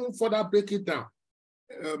you can even further break it down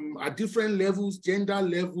at different levels: gender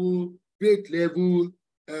level, grade level,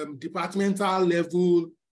 departmental level,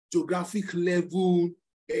 geographic level,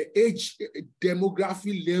 age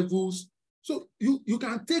demography levels. So you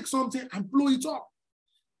can take something and blow it up.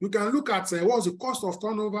 You can look at what's the cost of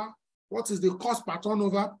turnover, what is the cost per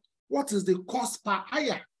turnover, what is the cost per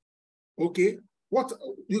hire. Okay, what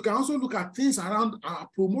you can also look at things around our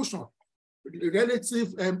promotion,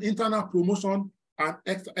 relative internal promotion and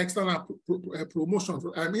external promotion.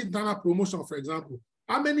 Internal promotion, for example,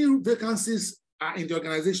 how many vacancies are in the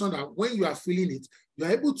organization that when you are filling it, you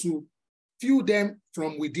are able to fill them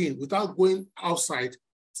from within without going outside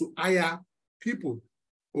to hire people.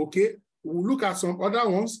 Okay, we'll look at some other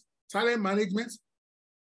ones: talent management,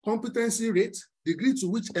 competency rate, degree to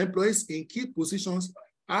which employees in key positions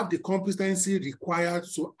have the competency required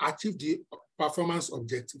to achieve the performance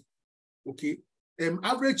objective. Okay,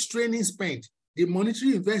 average training spent, the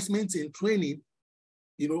monetary investment in training,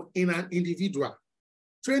 in an individual.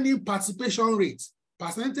 Training participation rates,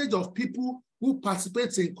 percentage of people who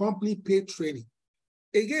participate in company paid training.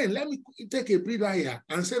 Again, let me take a breather here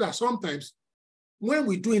and say that sometimes when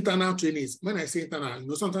we do internal trainings, when I say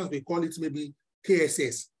internal, sometimes we call it maybe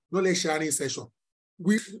KSS, knowledge sharing session.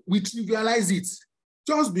 We trivialize it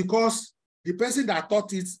just because the person that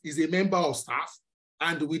taught it is a member of staff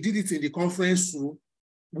and we did it in the conference room.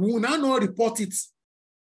 We will now not report it.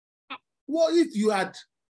 What if you had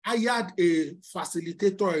hired a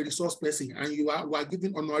facilitator or a resource person and you were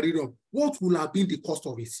given honorarium? What would have been the cost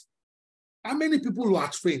of it? How many people were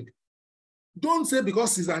trained? Don't say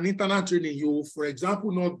because it's an internal training, you, for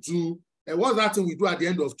example, not do, what's that thing we do at the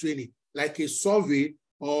end of training, like a survey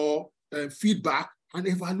or feedback and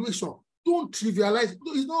evaluation. Don't trivialize.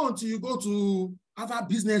 It's not until you go to Harvard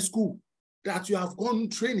Business School that you have gone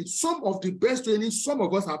training. Some of the best training some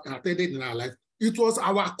of us have attended in our life, it was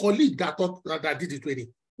our colleague that did the training.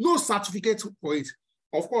 No certificate for it.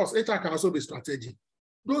 Of course, HR can also be strategic.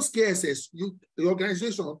 Those KSS, the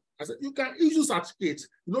organization, you can issue certificates.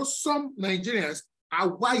 Some Nigerians are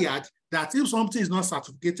wired that if something is not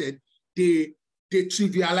certificated, they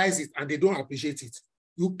trivialize it and they don't appreciate it.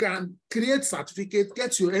 You can create certificate,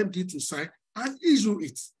 get your MD to sign, and issue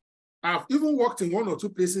it. I've even worked in one or two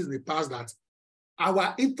places in the past that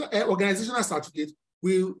our organizational certificate,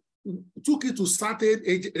 we took it to certain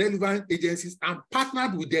relevant agencies and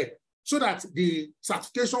partnered with them so that the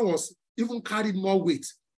certification was even carried more weight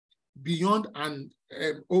beyond and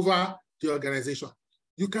over the organization.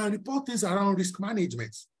 You can report things around risk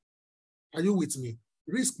management. Are you with me?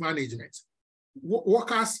 Risk management.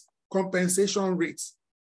 Workers' compensation rates.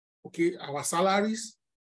 Okay, our salaries,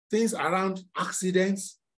 things around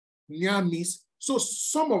accidents, near miss. So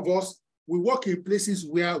some of us, we work in places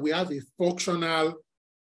where we have a functional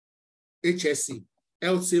HSE,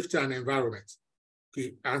 health, safety, and environment.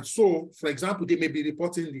 Okay, and so, for example, they may be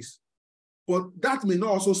reporting this, but that may not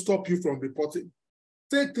also stop you from reporting.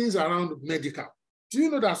 Take things around medical. Do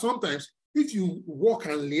you know that sometimes if you work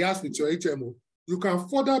and liaise with your HMO, you can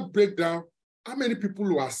further break down how many people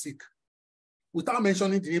who are sick without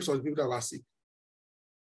mentioning the names of the people that were sick?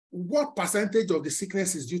 What percentage of the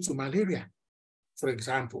sickness is due to malaria, for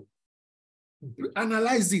example?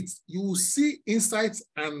 Analyze it. You will see insights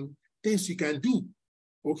and things you can do.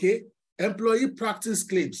 Okay, employee practice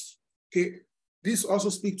claims. Okay, this also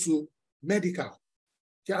speaks to medical.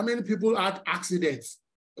 Okay, how many people had accidents?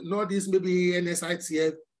 Not this, maybe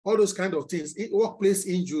NSITF, all those kind of things, workplace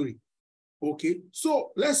injury. Okay,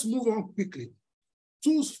 so let's move on quickly.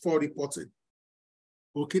 Tools for reporting.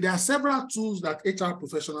 Okay, there are several tools that HR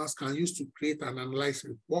professionals can use to create and analyze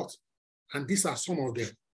reports, and these are some of them.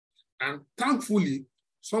 And thankfully,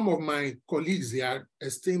 some of my colleagues here,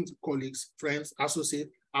 esteemed colleagues, friends,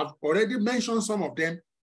 associates, have already mentioned some of them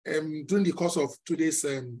during the course of today's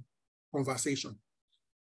conversation.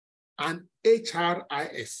 And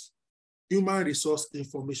HRIS, Human Resource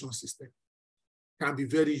Information System, can be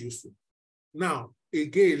very useful. Now,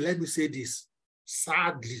 again, let me say this,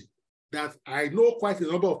 sadly, that I know quite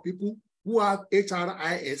a number of people who have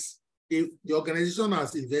HRIS, if the organization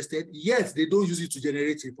has invested, yet they don't use it to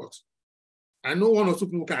generate reports. I know one or two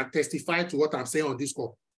people can testify to what I'm saying on this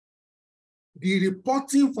call. The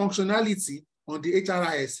reporting functionality on the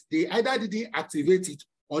HRIS, they either didn't activate it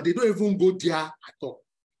or they don't even go there at all.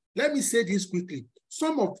 Let me say this quickly.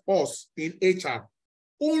 Some of us in HR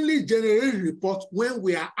only generate reports when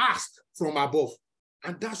we are asked from above,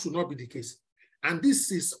 and that should not be the case. And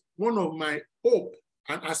this is one of my hope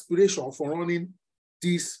and aspiration for running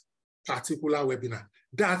this particular webinar,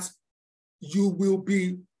 that you will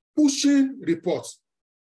be pushing reports.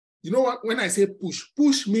 You know what? When I say push,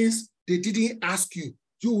 push means they didn't ask you.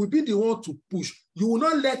 You will be the one to push. You will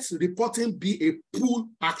not let reporting be a pull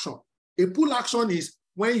action. A pull action is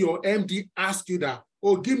when your MD asks you that,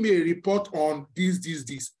 oh, give me a report on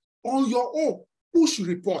this. On your own, push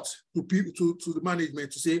reports to people, to the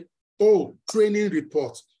management to say, oh, training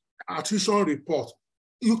report, attrition report.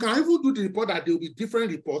 You can even do the report that there will be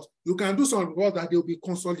different reports. You can do some reports that they will be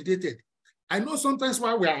consolidated. I know sometimes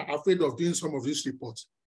why we are afraid of doing some of these reports,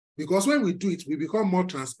 because when we do it, we become more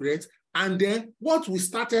transparent. And then what we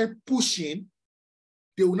started pushing,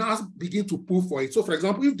 they will now begin to pull for it. So for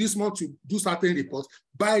example, if this month you do certain reports,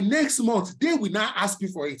 by next month, they will now ask you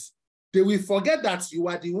for it. They will forget that you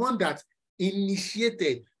are the one that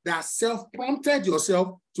initiated, that self-prompted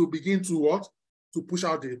yourself to begin to what? To push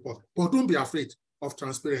out the report. But don't be afraid of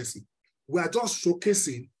transparency. We are just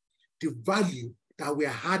showcasing the value that we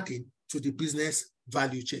are adding to the business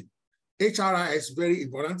value chain. HRIS is very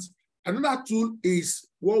important. Another tool is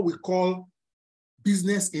what we call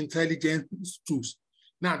business intelligence tools.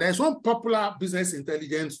 Now, there's one popular business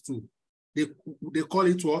intelligence tool. They call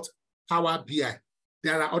it what? Power BI.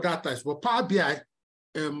 There are other types, but Power BI,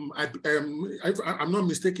 I'm not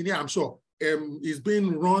mistaken here, I'm sure, is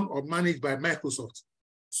being run or managed by Microsoft.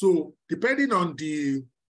 So depending on the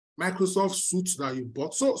Microsoft suite that you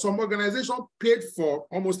bought, so some organization paid for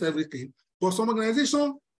almost everything, but some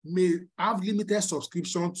organization may have limited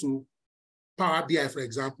subscription to Power BI, for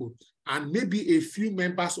example, and maybe a few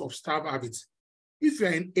members of staff have it. If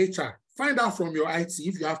you're in HR, find out from your IT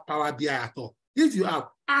if you have Power BI at all. If you have,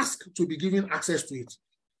 ask to be given access to it.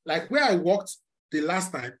 Like where I worked the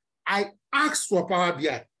last time, I asked for Power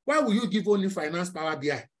BI. Why will you give only finance Power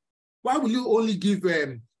BI? Why will you only give,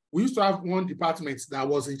 we used to have one department that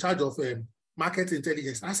was in charge of market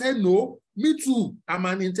intelligence. I said, no, me too, I'm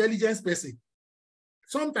an intelligence person.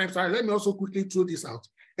 Sometimes, let me also quickly throw this out,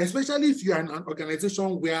 especially if you are in an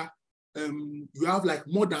organization where you have like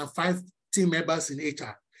more than 5 team members in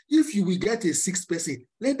HR. If you will get a 6th person,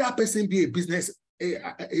 let that person be a business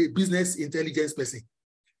intelligence person.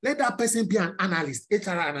 Let that person be an analyst, HR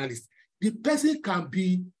analyst. The person can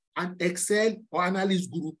be an Excel or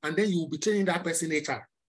analyst group, and then you will be training that person HR.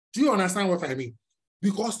 Do you understand what I mean?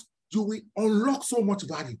 Because you will unlock so much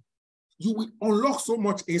value. You will unlock so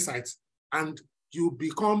much insights, and you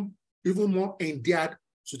become even more endeared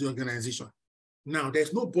to the organization. Now,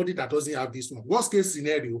 there's nobody that doesn't have this one. Worst case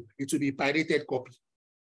scenario, it will be a pirated copy.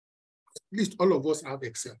 At least all of us have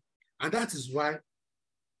Excel. And that is why,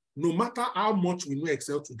 no matter how much we know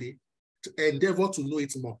Excel today, to endeavor to know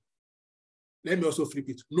it more. Let me also flip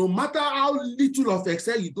it. No matter how little of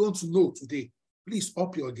Excel you don't know today, please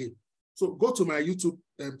up your game. So go to my YouTube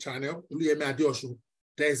channel, Oluyemi Adeosun.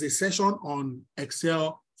 There is a session on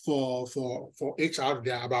Excel for HR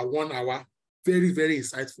there, about 1 hour. Very, very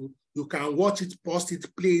insightful. You can watch it, pause it,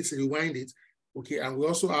 play it, rewind it. Okay, and we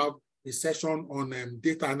also have a session on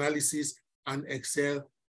data analysis and Excel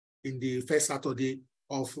in the first Saturday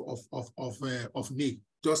of May.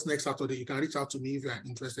 Just next Saturday, you can reach out to me if you are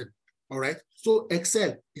interested. All right. So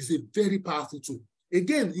Excel is a very powerful tool.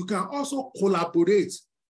 Again, you can also collaborate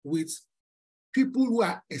with people who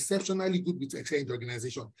are exceptionally good with Excel in the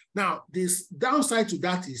organization. Now, this downside to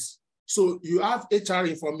that is, so you have HR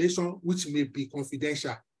information which may be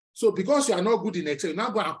confidential. So because you are not good in Excel, you're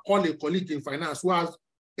not going to call a colleague in finance who has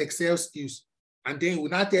Excel skills, and then he will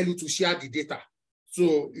not tell you to share the data.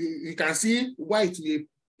 So you can see why it may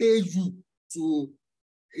pay you to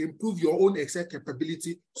improve your own Excel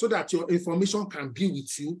capability so that your information can be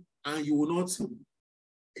with you and you will not,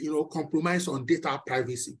 compromise on data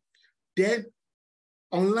privacy. Then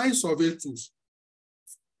online survey tools,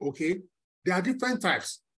 okay? There are different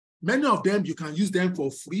types. Many of them, you can use them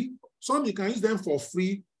for free. Some you can use them for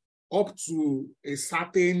free up to a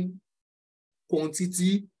certain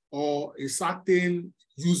quantity or a certain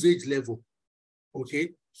usage level,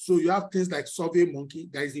 okay? So you have things like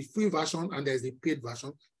SurveyMonkey. There is the free version and there is the paid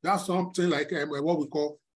version. That's something like what we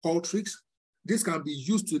call Qualtrics. This can be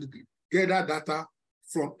used to gather data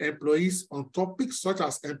from employees on topics such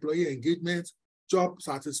as employee engagement, job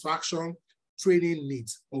satisfaction, training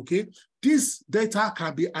needs, okay? This data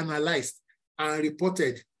can be analyzed and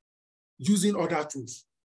reported using other tools.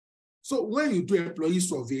 So when you do employee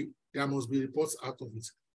survey, there must be reports out of it.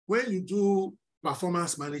 When you do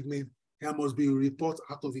performance management, there must be a report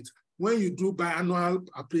out of it. When you do biannual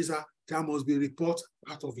appraisal, there must be a report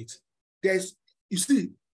out of it. You see,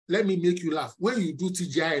 let me make you laugh. When you do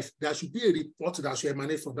TGIF, there should be a report that should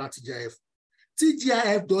emanate from that TGIF.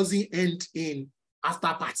 TGIF doesn't end in after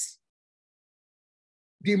party.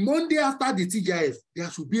 The Monday after the TGIF, there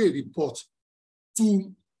should be a report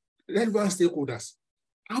to relevant stakeholders.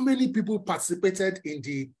 How many people participated in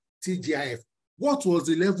the TGIF? What was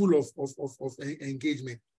the level of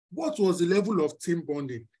engagement? What was the level of team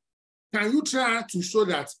bonding? Can you try to show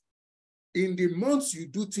that in the months you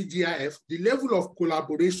do TGIF, the level of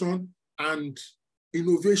collaboration and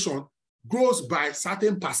innovation grows by a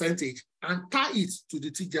certain percentage and tie it to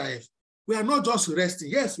the TGIF? We are not just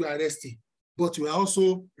resting. Yes, we are resting, but we are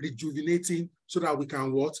also rejuvenating so that we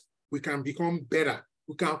can what? We can become better.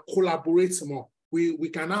 We can collaborate more. We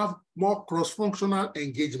can have more cross-functional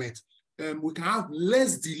engagement. We can have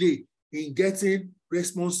less delay in getting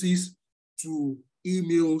responses to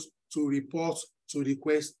emails, to reports, to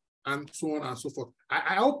requests, and so on and so forth.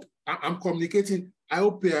 I hope I'm communicating. I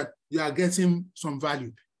hope you are getting some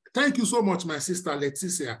value. Thank you so much, my sister,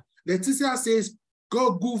 Leticia. Leticia says,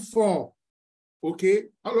 Google Form. Okay,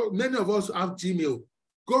 many of us have Gmail.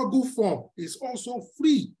 Google Form is also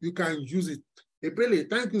free. You can use it. Ebele,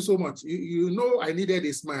 thank you so much. You know I needed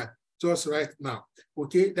a smile just right now.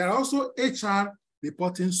 Okay, there are also HR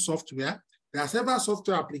reporting software. There are several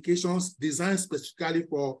software applications designed specifically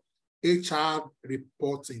for HR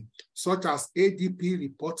reporting, such as ADP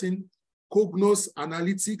reporting, Cognos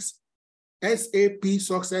Analytics, SAP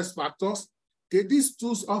SuccessFactors. Okay, these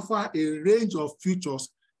tools offer a range of features,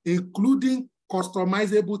 including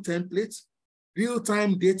customizable templates,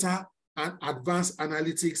 real-time data, and advanced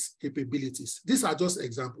analytics capabilities. These are just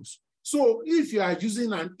examples. So if you are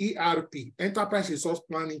using an ERP, Enterprise Resource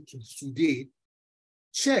Planning today,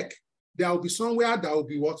 check. There will be somewhere that will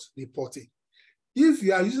be what? Reporting. If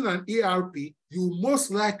you are using an ERP, you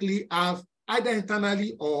most likely have either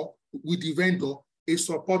internally or with the vendor, a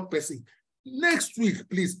support person. Next week,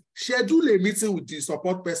 please schedule a meeting with the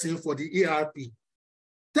support person for the ERP.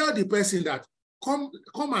 Tell the person that come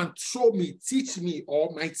and show me, teach me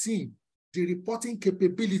or my team the reporting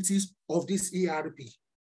capabilities of this ERP.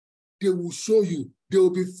 They will show you. They will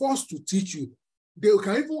be forced to teach you. They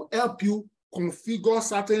can even help you configure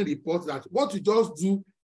certain reports that what you just do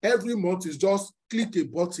every month is just click a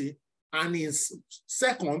button and in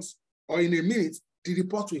seconds or in a minute, the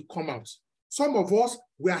report will come out. Some of us,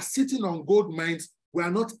 we are sitting on gold mines. We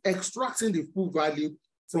are not extracting the full value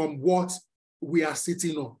from what we are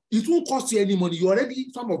sitting on. It won't cost you any money.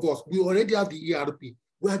 Some of us, we already have the ERP.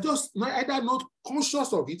 We are just either not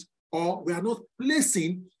conscious of it or we are not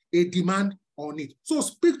placing a demand on it. So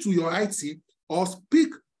speak to your IT or speak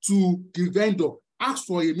to the vendor. Ask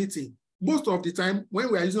for a meeting. Most of the time,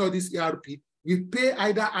 when we are using all this ERP, we pay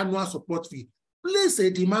either annual support fee. Place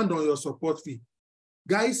a demand on your support fee.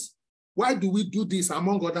 Guys, why do we do this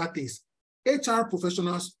among other things? HR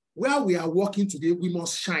professionals, where we are working today, we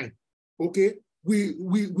must shine. Okay? We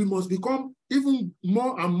must become even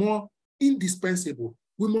more and more indispensable.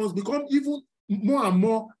 We must become even more and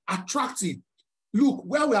more attractive. Look,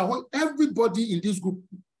 where we are, everybody in this group,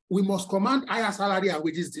 we must command higher salary and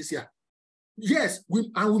wages this year. Yes,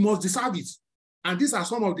 we must deserve it. And these are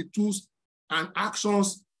some of the tools and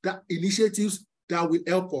actions, initiatives that will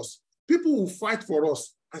help us. People will fight for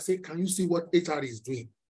us and say, can you see what HR is doing?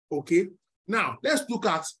 Okay. Now, let's look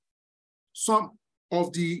at some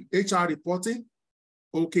of the HR reporting.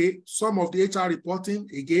 Okay. Some of the HR reporting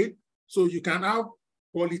again. So you can have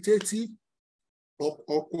qualitative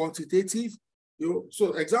or quantitative.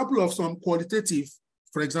 So example of some qualitative,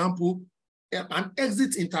 for example, an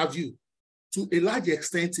exit interview to a large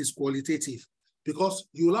extent is qualitative because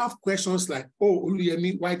you'll have questions like, oh,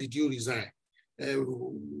 Oluyemi, why did you resign?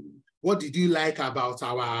 What did you like about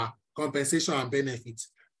our compensation and benefits?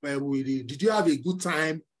 Did you have a good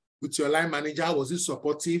time with your line manager? Was it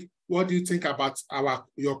supportive? What do you think about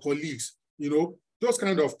your colleagues? You know, those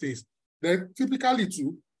kind of things. Then typically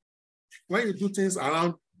too, when you do things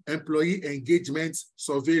around employee engagement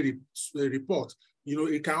survey report, you know,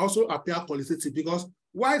 it can also appear qualitative, because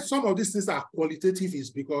why some of these things are qualitative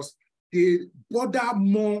is because they border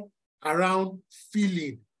more around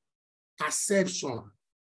feeling, perception,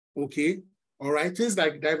 okay? All right, things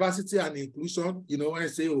like diversity and inclusion, you know, when I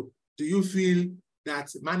say, oh, do you feel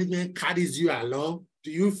that management carries you along?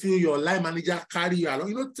 Do you feel your line manager carry you along?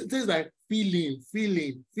 You know, things like feeling.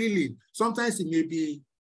 Sometimes it may be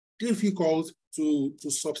difficult to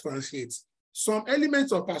substantiate. Some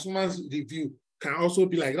elements of performance review can also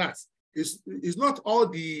be like that. It's not all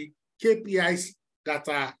the KPIs that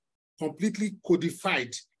are completely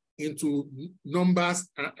codified into numbers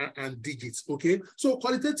and digits, okay? So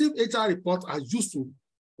qualitative HR reports are useful,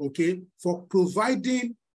 okay, for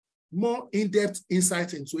providing more in-depth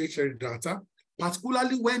insight into HR data,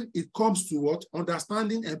 particularly when it comes to what?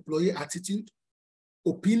 Understanding employee attitude,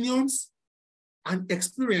 opinions, and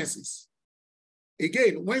experiences.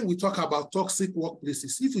 Again, when we talk about toxic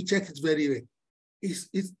workplaces, if you check it very well,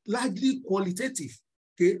 it's largely qualitative,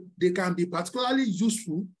 okay? They can be particularly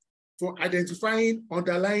useful for identifying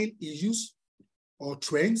underlying issues or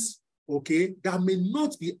trends, okay, that may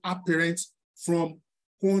not be apparent from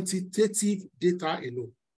quantitative data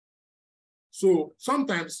alone. So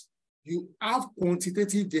sometimes you have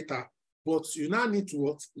quantitative data, but you now need to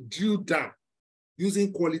what? Drill down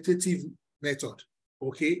using qualitative method,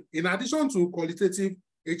 okay? In addition to qualitative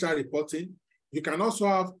HR reporting, you can also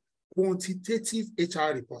have quantitative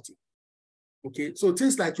HR reporting, okay? So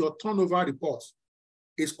things like your turnover reports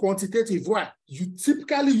is quantitative. Why? You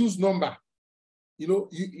typically use number. You know,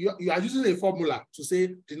 you are using a formula to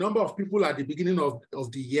say the number of people at the beginning of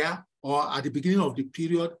the year or at the beginning of the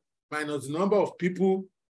period minus the number of people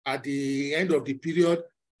at the end of the period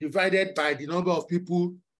divided by the number of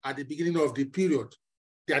people at the beginning of the period.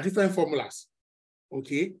 There are different formulas,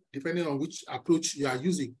 okay, depending on which approach you are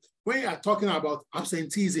using. When you are talking about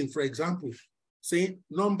absenteeism, for example, saying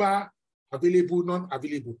number available, not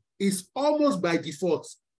available, is almost by default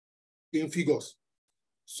in figures.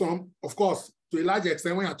 Some, of course, to a large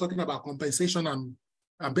extent, when you're talking about compensation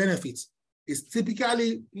and benefits, it's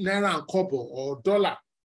typically naira and kobo or dollar,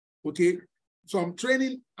 okay? Some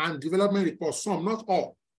training and development reports, some, not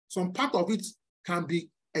all. Some part of it can be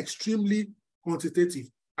extremely quantitative.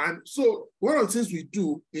 And so one of the things we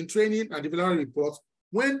do in training and development reports,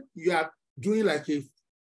 when you are doing like a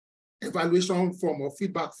evaluation form or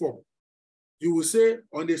feedback form, you will say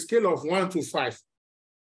on a scale of 1 to 5,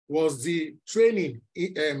 was the training,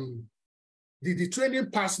 did the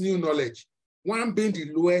training pass new knowledge? 1 being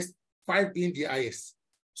the lowest, 5 being the highest.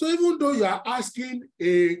 So even though you are asking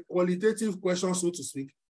a qualitative question, so to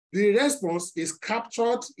speak, the response is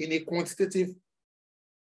captured in a quantitative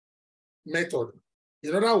method.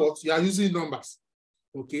 In other words, you are using numbers,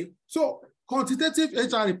 okay? So quantitative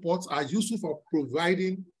HR reports are useful for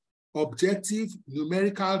providing objective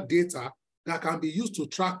numerical data that can be used to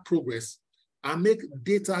track progress and make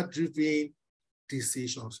data-driven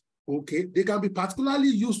decisions, okay? They can be particularly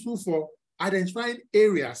useful for identifying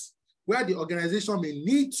areas where the organization may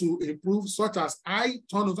need to improve, such as high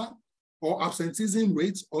turnover or absenteeism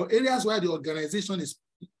rates, or areas where the organization is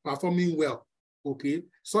performing well, okay?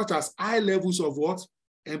 Such as high levels of what?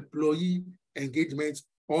 Employee engagement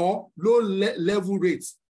or low level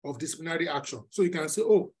rates of disciplinary action. So you can say,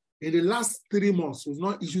 oh, in the last 3 months, we've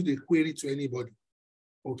not issued a query to anybody,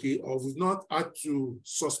 okay? Or we've not had to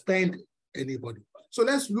suspend anybody. So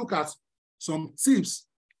let's look at some tips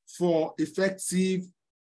for effective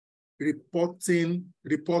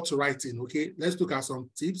report writing, okay? Let's look at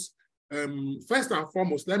some tips. First and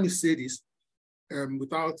foremost, let me say this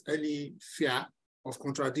without any fear of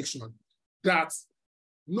contradiction, that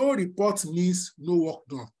no report means no work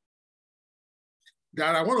done. There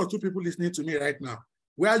are 1 or 2 people listening to me right now.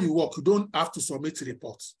 Where you work, you don't have to submit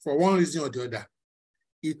reports for one reason or the other.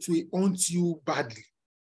 It will haunt you badly.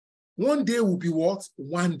 One day will be what?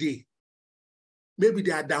 One day. Maybe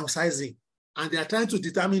they are downsizing and they are trying to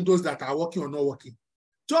determine those that are working or not working.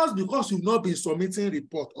 Just because you've not been submitting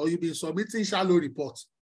report or you've been submitting shallow reports,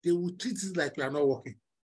 they will treat it like you are not working.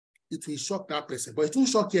 It will shock that person, but it won't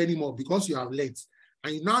shock you anymore because you have learned.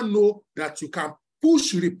 And you now know that you can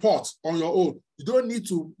push reports on your own. You don't need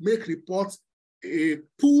to make reports a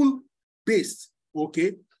pool-based,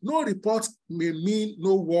 okay? No reports may mean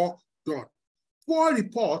no work done. Poor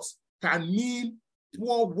reports can mean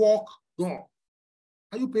poor work done.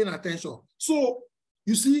 Are you paying attention? So,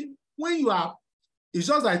 you see, when you are, it's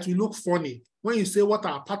just that it will look funny when you say what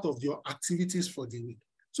are part of your activities for the week.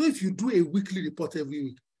 So if you do a weekly report every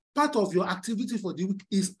week, part of your activity for the week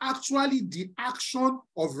is actually the action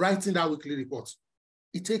of writing that weekly report.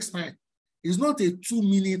 It takes time. It's not a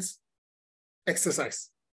 2-minute exercise.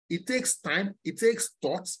 It takes time, it takes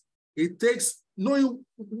thoughts, it takes knowing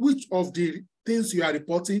which of the things you are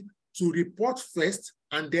reporting to report first,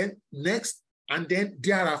 and then next, and then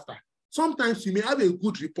thereafter. Sometimes you may have a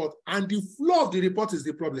good report and the flow of the report is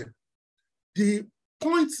the problem. The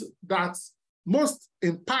point that most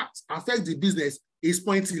impact affect the business is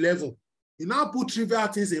point 11. You now put trivial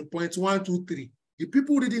things in point 1, 2, 3. The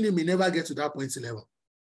people reading it may never get to that point 11.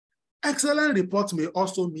 Excellent report may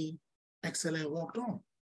also mean excellent work done.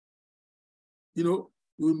 You know,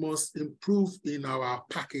 we must improve in our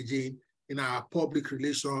packaging, in our public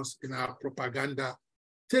relations, in our propaganda.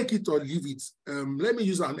 Take it or leave it. Let me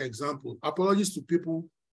use an example. Apologies to people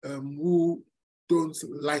who don't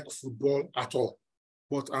like football at all.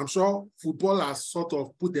 But I'm sure football has sort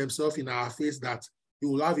of put themselves in our face that you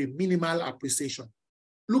will have a minimal appreciation.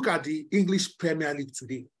 Look at the English Premier League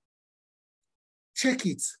today. Check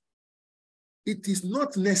it. It is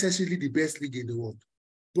not necessarily the best league in the world,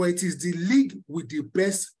 but it is the league with the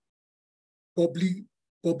best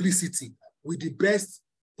publicity, with the best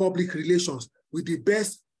public relations, with the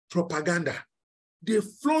best propaganda. The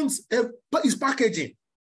front is packaging.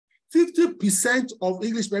 50% of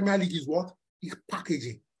English Premier League is what? Is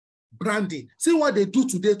packaging, branding. See what they do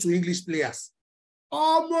today to English players.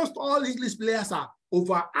 Almost all English players are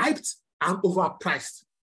overhyped and overpriced.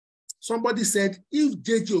 Somebody said, if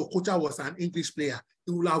JJ Okocha was an English player,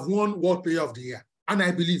 he would have won World Player of the Year. And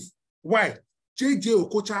I believe. Why? JJ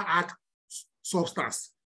Okocha had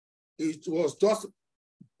substance. It was just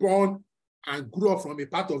born and grew up from a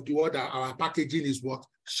part of the world that our packaging is what?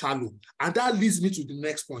 Shallow. And that leads me to the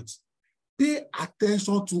next point. Pay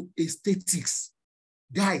attention to aesthetics.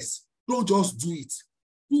 Guys, don't just do it.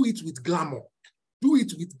 Do it with glamour. Do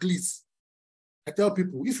it with glitz. I tell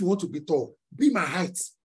people, if you want to be tall, be my height.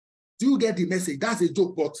 Do you get the message? That's a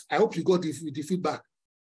joke, but I hope you got the feedback.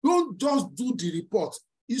 Don't just do the report.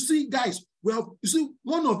 You see, guys, well, you see,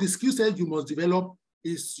 one of the skill sets you must develop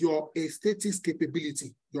is your aesthetics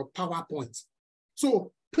capability, your PowerPoint.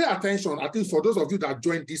 So pay attention, at least for those of you that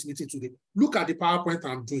joined this meeting today, look at the PowerPoint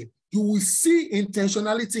I'm doing. You will see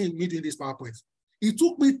intentionality in me doing this PowerPoint. It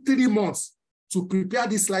took me 3 months to prepare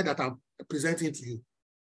this slide that I'm presenting to you.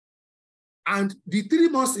 And the 3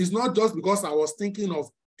 months is not just because I was thinking of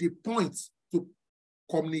the points to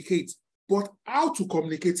communicate, but how to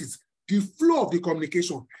communicate it, the flow of the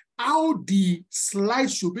communication, how the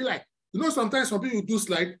slides should be like. You know, sometimes some people do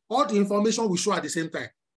slide, all the information will show at the same time.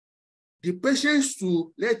 The patience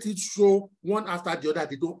to let it show one after the other,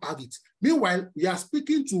 they don't have it. Meanwhile, we are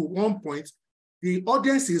speaking to one point, the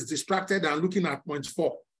audience is distracted and looking at point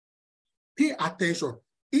 4. Pay attention.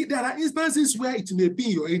 If there are instances where it may be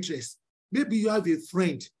in your interest. Maybe you have a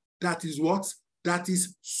friend that is what? That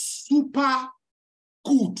is super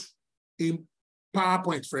good in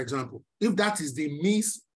PowerPoint, for example. If that is the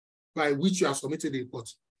means by which you are submitting the report,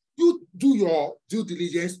 you do your due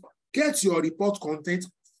diligence, get your report content,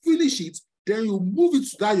 finish it, then you move it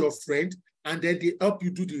to that your friend, and then they help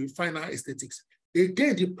you do the final aesthetics.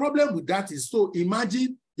 Again, the problem with that is, so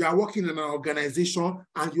imagine you are working in an organization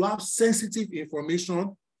and you have sensitive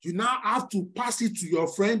information. You now have to pass it to your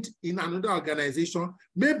friend in another organization.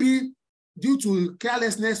 Maybe due to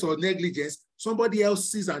carelessness or negligence, somebody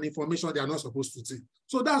else sees an information they are not supposed to see.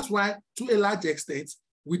 So that's why, to a large extent,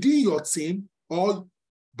 within your team or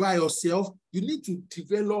by yourself, you need to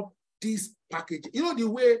develop this package. You know, the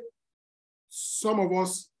way some of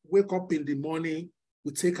us wake up in the morning,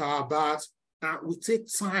 we take our bath, and we take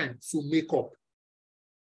time to make up.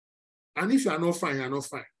 And if you are not fine, you are not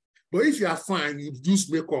fine. But if you are fine, you use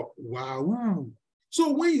makeup. Wow.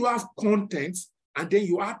 So when you have content and then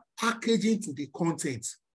you are packaging to the content,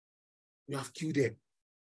 you have killed them.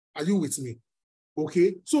 Are you with me?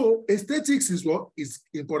 Okay. So aesthetics is what is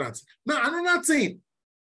important. Now, another thing,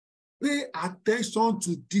 pay attention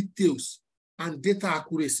to details and data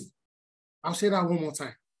accuracy. I'll say that one more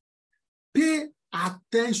time. Pay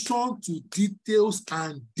attention to details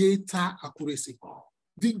and data accuracy.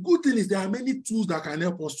 The good thing is there are many tools that can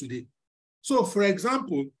help us today. So, for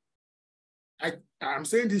example, I'm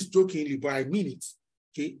saying this jokingly, but I mean it.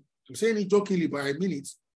 Okay, I'm saying it jokingly, but I mean it.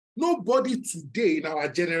 Nobody today in our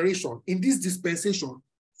generation, in this dispensation,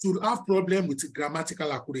 should have problem with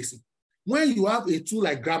grammatical accuracy. When you have a tool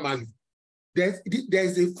like Grammarly,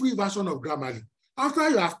 there's a free version of Grammarly. After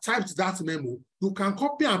you have typed that memo, you can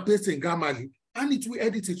copy and paste in Grammarly, and it will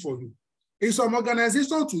edit it for you. In some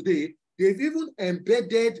organizations today, they've even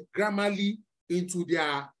embedded Grammarly into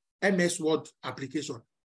their MS Word application.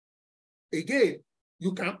 Again,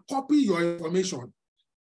 you can copy your information,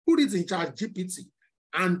 put it in ChatGPT,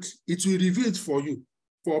 and it will review it for you.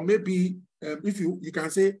 For maybe, if you can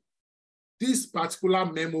say, this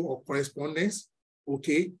particular memo or correspondence,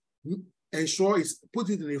 okay, ensure it's, put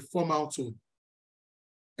it in a formal tone.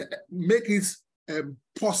 Make it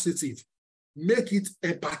positive, make it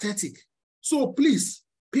empathetic. So please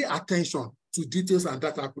pay attention to details and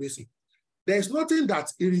data accuracy. There's nothing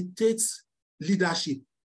that irritates leadership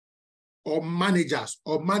or managers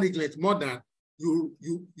or management more than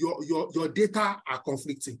your data are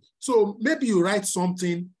conflicting. So maybe you write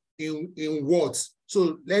something in words.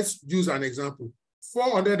 So let's use an example,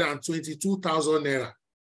 422,000 naira.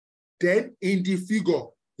 Then in the figure,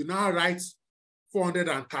 you now write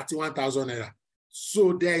 431,000 naira.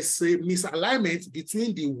 So there's a misalignment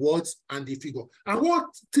between the words and the figure. And what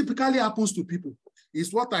typically happens to people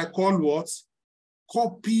is what I call what?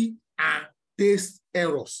 Copy and paste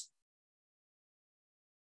errors.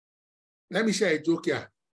 Let me share a joke here.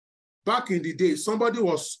 Back in the day, somebody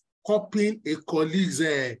was copying a colleague's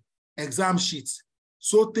exam sheet.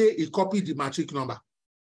 So he copied the matric number.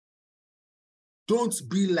 Don't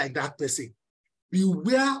be like that person.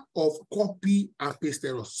 Beware of copy and paste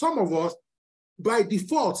errors. Some of us, by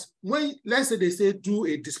default, when, let's say they say do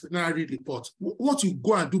a disciplinary report, what you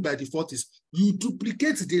go and do by default is you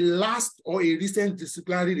duplicate the last or a recent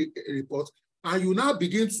disciplinary report, and you now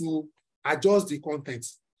begin to adjust the content.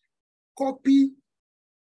 Copy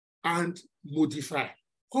and modify,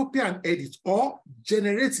 copy and edit, or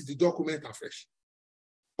generate the document afresh.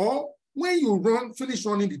 Or when you finish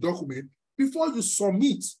running the document, before you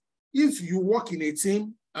submit, if you work in a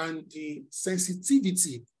team and the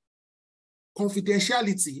sensitivity,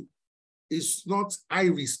 confidentiality is not high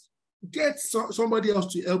risk, get somebody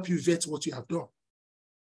else to help you vet what you have done.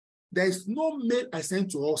 There is no mail I send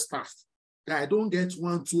to all staff that I don't get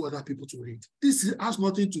 1, 2 other people to read. This has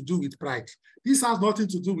nothing to do with pride. This has nothing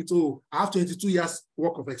to do with, oh, I have 22 years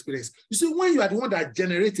work of experience. You see, when you are the one that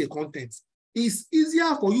generates a content, it's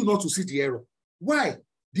easier for you not to see the error. Why?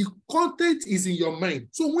 The content is in your mind.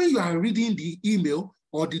 So when you are reading the email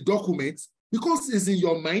or the document, because it's in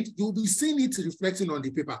your mind, you'll be seeing it reflecting on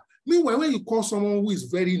the paper. Meanwhile, when you call someone who is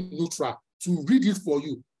very neutral to read it for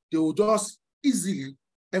you, they will just easily,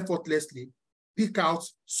 effortlessly pick out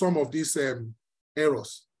some of these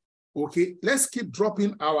errors. Okay, let's keep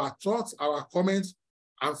dropping our thoughts, our comments.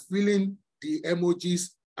 I'm feeling the emojis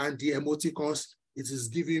and the emoticons. It is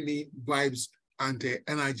giving me vibes and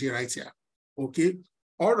energy right here. Okay,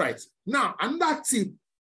 all right. Now, another tip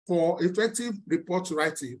for effective report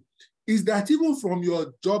writing is that even from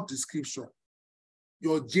your job description,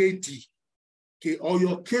 your JD, okay, or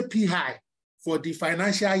your KPI for the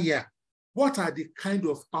financial year, what are the kind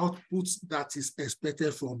of outputs that is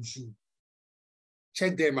expected from you?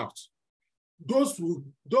 Check them out. Those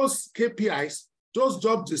KPIs, those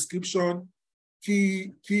job description,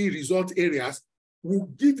 key result areas will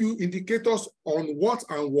give you indicators on what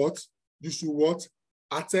you should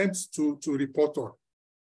attempt to report on.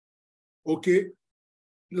 Okay.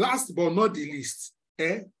 Last but not the least,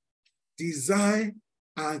 design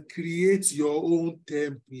and create your own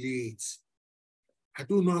template. I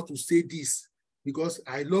don't know how to say this because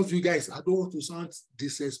I love you guys. I don't want to sound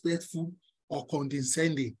disrespectful or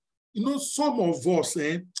condescending. You know, some of us,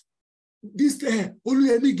 only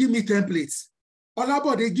let me give me templates. All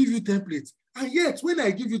about they give you templates. And yet, when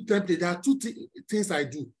I give you template, there are two things I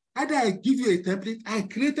do. Either I give you a template, I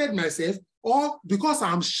created myself, or because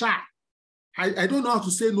I'm shy, I don't know how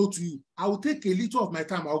to say no to you. I will take a little of my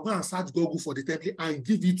time. I'll go and search Google for the template and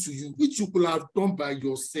give it to you, which you could have done by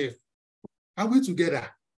yourself. Are we together?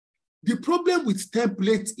 The problem with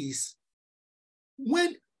templates is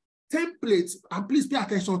when templates, and please pay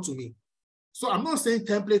attention to me. So I'm not saying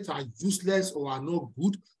templates are useless or are not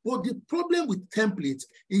good, but the problem with templates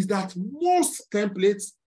is that most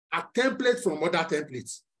templates are templates from other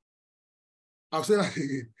templates. I'll say that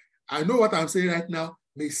again. I know what I'm saying right now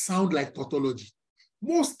may sound like tautology.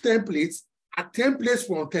 Most templates are templates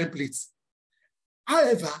from templates.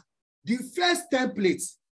 However, the first template,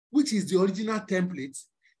 which is the original template,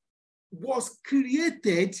 was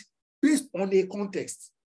created based on a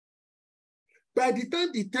context. By the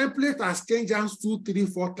time the template has changed hands 2, 3,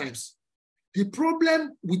 4 times, the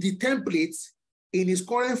problem with the template in its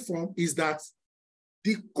current form is that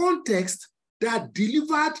the context that gave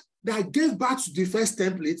birth to the first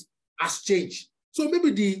template has changed. So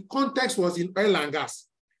maybe the context was in oil and gas.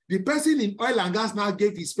 The person in oil and gas now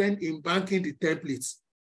gave his friend in banking the templates.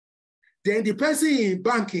 Then the person in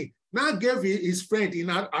banking now gave his friend in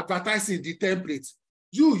advertising the template.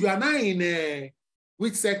 You are now in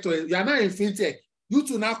which sector? You are now in fintech. You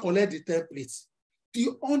to now collect the templates. The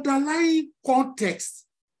underlying context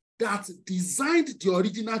that designed the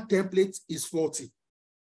original template is faulty.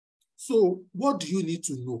 So what do you need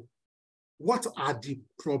to know? What are the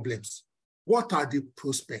problems? What are the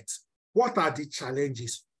prospects? What are the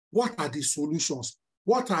challenges? What are the solutions?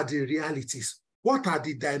 What are the realities? What are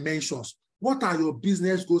the dimensions? What are your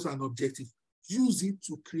business goals and objectives? Use it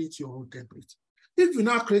to create your own template. If you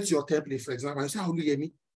now create your template, for example, and say,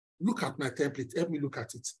 Oluyemi, look at my template, help me look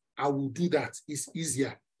at it. I will do that. It's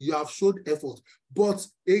easier. You have showed effort. But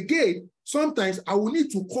again, sometimes I will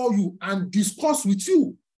need to call you and discuss with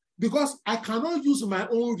you because I cannot use my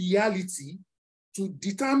own reality to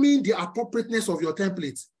determine the appropriateness of your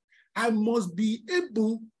template. I must be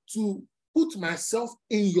able to put myself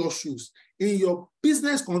in your shoes, in your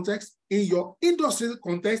business context, in your industrial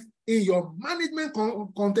context, in your management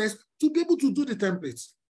context, to be able to do the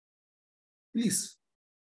templates. Please,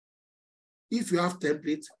 if you have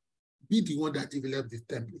templates, be the one that developed the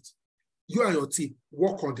template. You and your team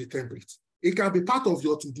work on the template. It can be part of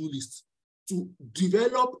your to-do list to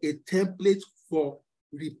develop a template for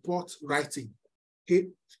report writing. Okay?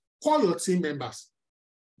 Call your team members.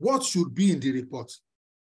 What should be in the report?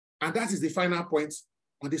 And that is the final point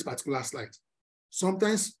on this particular slide.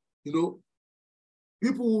 Sometimes, people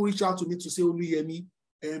will reach out to me to say, Oluyemi,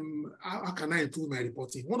 how can I improve my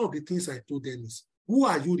reporting? One of the things I told them is, who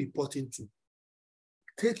are you reporting to?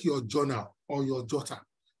 Take your journal or your jotter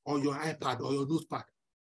or your iPad or your notepad,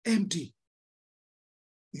 empty.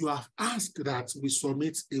 You have asked that we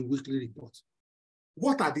submit a weekly report.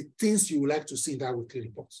 What are the things you would like to see in that weekly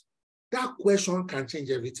report? That question can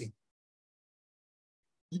change everything.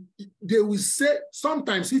 They will say,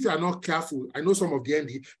 sometimes if you are not careful, I know some of the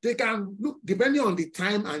ND, they can look, depending on the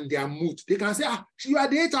time and their mood, they can say, you are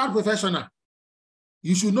the HR professional.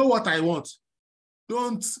 You should know what I want.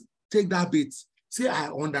 Don't take that bait. Say, I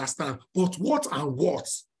understand, but what and what?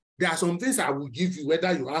 There are some things I will give you,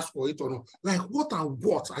 whether you ask for it or not. Like, what and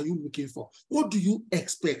what are you looking for? What do you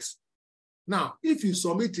expect? Now, if you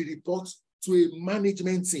submit a report to a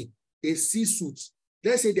management team, a C-suite,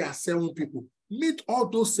 let's say there are 7 people, meet all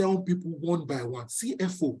those 7 people one by one.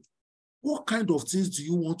 CFO, what kind of things do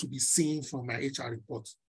you want to be seeing from my HR report?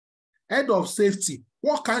 Head of safety,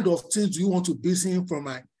 what kind of things do you want to be seeing from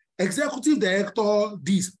my executive director?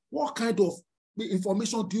 This, what kind of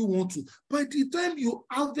information do you want to? By the time you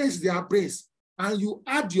harvest their brains and you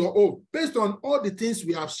add your own, based on all the things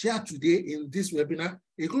we have shared today in this webinar,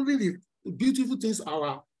 including the beautiful things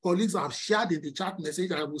our colleagues have shared in the chat message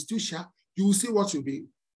and I will still share, you will see what you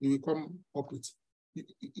will come up with.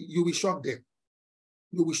 You will shock them.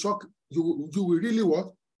 You will shock, you will really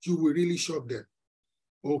what? You will really shock them.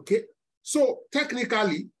 Okay. So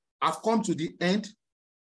technically, I've come to the end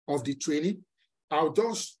of the training. I'll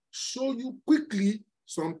just show you quickly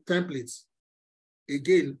some templates.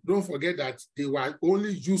 Again, don't forget that they were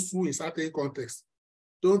only useful in certain contexts.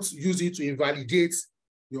 Don't use it to invalidate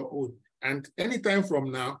your own. And anytime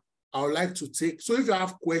from now, I would like to take, so if you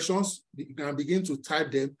have questions, you can begin to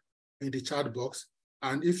type them in the chat box.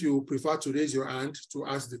 And if you prefer to raise your hand to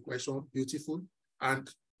ask the question, beautiful. And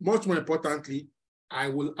much more importantly, I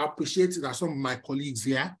will appreciate that some of my colleagues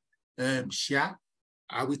here share.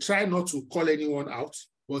 I will try not to call anyone out,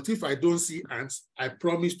 but if I don't see hands, I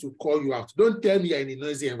promise to call you out. Don't tell me you're in a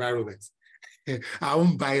noisy environment. I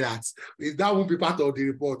won't buy that. That won't be part of the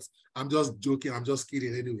report. I'm just joking. I'm just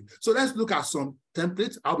kidding anyway. So let's look at some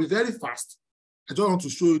templates. I'll be very fast. I just want to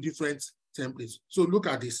show you different templates. So look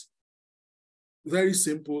at this. Very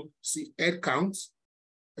simple. See, head count,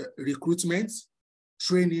 recruitment,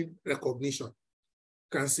 training, recognition.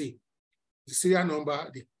 You can see the serial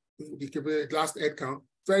number, the last head count.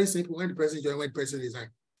 Very simple. When the person joins, when the person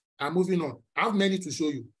resigns. I'm moving on. I have many to show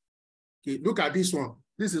you. Okay, look at this one.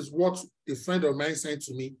 This is what a friend of mine sent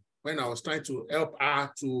to me when I was trying to help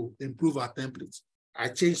her to improve her template. I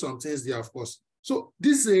changed some things there, of course. So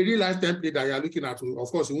this is a real-life template that you're looking at.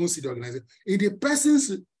 Of course, you won't see the organization. In the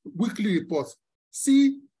person's weekly report,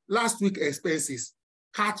 see last week expenses,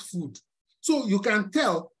 cat food. So you can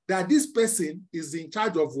tell that this person is in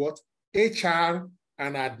charge of what? HR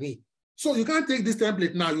and admin. So you can't take this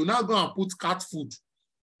template now. You now go and put cat food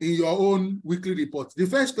in your own weekly report. The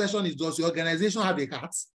first question is, does your organization have a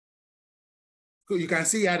cat? So you can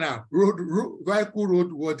see here now, vehicle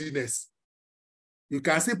roadworthiness. You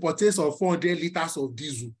can see purchase of 400 liters of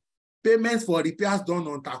diesel. Payments for repairs done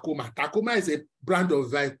on Tacoma. Tacoma is a brand of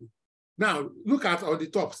vehicle. Now, look at on the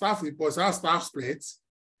top, staff reports, staff spreads,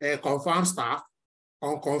 confirmed staff,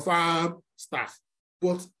 unconfirmed staff.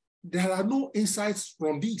 But there are no insights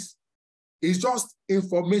from this. It's just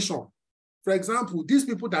information. For example, these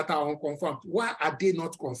people that are unconfirmed, why are they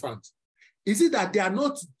not confirmed? Is it that they are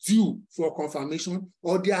not due for confirmation,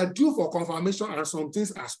 or they are due for confirmation and some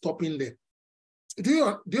things are stopping them?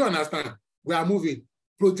 Do you understand? We are moving.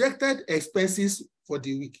 Projected expenses for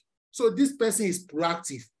the week. So this person is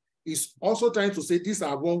proactive. He's also trying to say these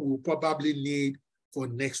are what we'll probably need for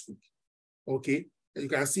next week. Okay? You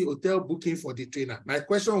can see hotel booking for the trainer. My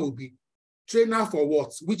question will be, trainer for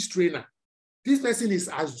what? Which trainer? This person is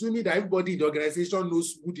assuming that everybody in the organization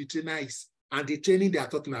knows who the trainer is and the training they are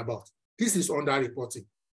talking about. This is underreporting.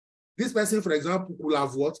 This person, for example, could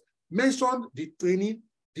have what? Mentioned the training,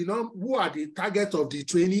 who are the targets of the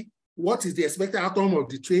training, what is the expected outcome of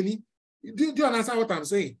the training. Do you understand what I'm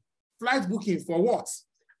saying? Flight booking for what?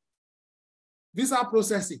 Visa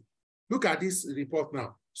processing. Look at this report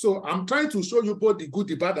now. So I'm trying to show you both the good,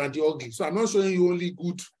 the bad, and the ugly. So I'm not showing you only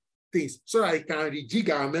good things, so I can rejig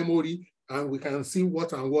our memory and we can see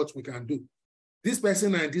what and what we can do. This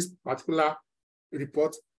person and this particular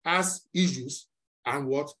report has issues and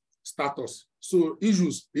what? Status. So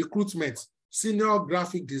issues, recruitment, senior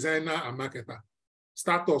graphic designer and marketer.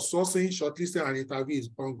 Status, sourcing, shortlisting, and interview is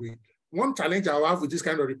ongoing. One challenge I have with this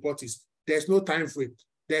kind of report is there's no time frame.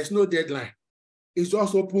 There's no deadline. It's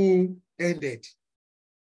just open-ended.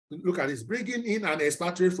 Look at this. Bringing in an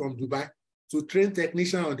expatriate from Dubai to train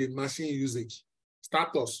technician on the machine usage.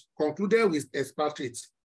 Status, concluded with expatriates.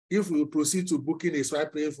 If we proceed to booking a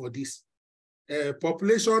swipe lane for this.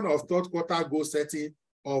 Population of third quarter goal setting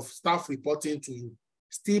of staff reporting to you.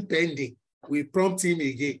 Still pending. We prompt him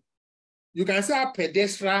again. You can see how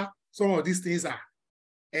pedestrian some of these things are.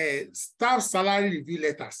 Staff salary review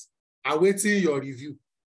letters awaiting your review.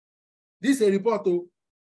 This is a report. Oh,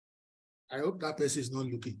 I hope that person is not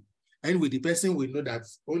looking. Anyway, the person will know that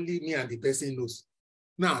only me and the person knows.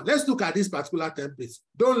 Now, let's look at this particular template.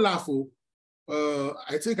 Don't laugh. Oh.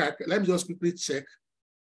 I think let me just quickly check.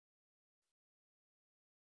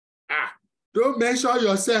 Don't mention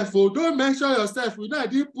yourself. Oh, don't mention yourself. You know, I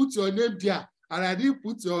didn't put your name there and I didn't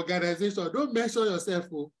put your organization. Don't mention yourself.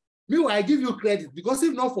 Oh. Meanwhile, I give you credit because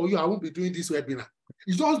if not for you, I won't be doing this webinar.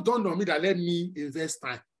 It just dawned on me that let me invest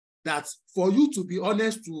time. That for you to be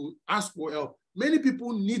honest to ask for help, many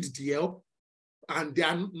people need the help and they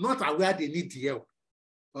are not aware they need the help.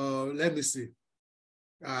 Let me see.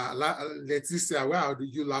 Leticia, why are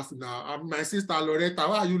you laughing now? My sister Loretta,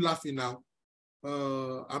 why are you laughing now?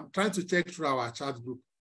 I'm trying to check through our chat group.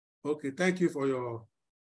 Okay, thank you for your.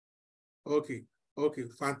 Okay,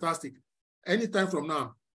 fantastic. Anytime from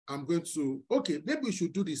now, I'm going to. Okay, maybe we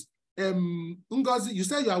should do this. Ngozi, you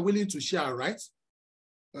said you are willing to share, right?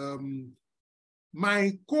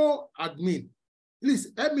 My co-admin, please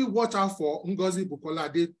help me watch out for Ngozi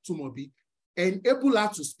Bukolade Tumobi. Enable her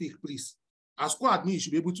to speak, please. As co-admin, you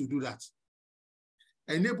should be able to do that.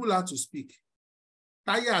 Enable her to speak.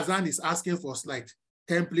 Taye Azan is asking for slide.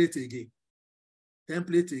 Template again.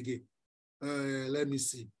 Let me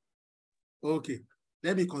see. Okay.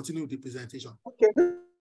 Let me continue with the presentation.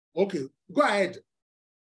 Okay. Go ahead.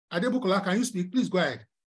 Adebukola, can you speak? Please go ahead.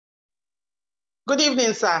 Good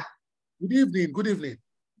evening, sir. Good evening. Good evening.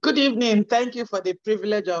 Good evening. Thank you for the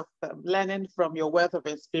privilege of learning from your wealth of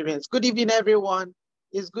experience. Good evening, everyone.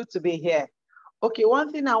 It's good to be here. Okay,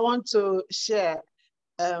 one thing I want to share.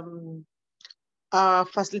 Our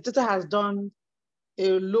facilitator has done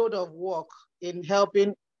a load of work in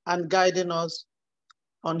helping and guiding us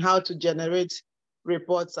on how to generate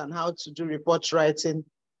reports and how to do report writing.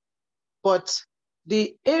 But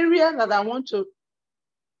the area that I want to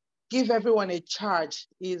give everyone a charge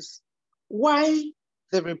is why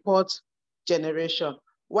the report generation,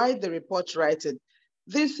 why the report writing.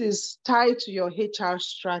 This is tied to your HR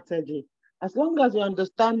strategy. As long as you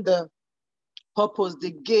understand the purpose,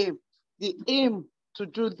 the game, the aim to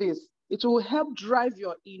do this, it will help drive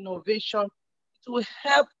your innovation. It will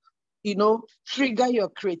help, trigger your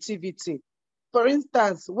creativity. For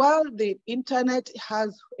instance, while the internet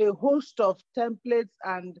has a host of templates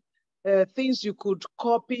and things you could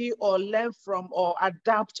copy or learn from or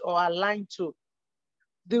adapt or align to,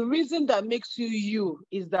 the reason that makes you you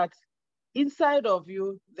is that inside of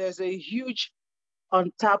you, there's a huge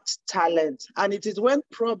untapped talent. And it is when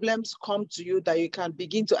problems come to you that you can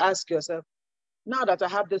begin to ask yourself, now that I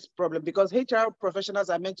have this problem, because HR professionals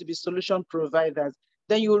are meant to be solution providers,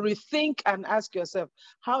 then you rethink and ask yourself,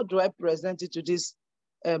 how do I present it to this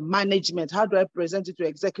management? How do I present it to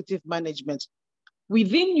executive management?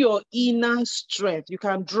 Within your inner strength, you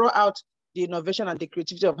can draw out the innovation and the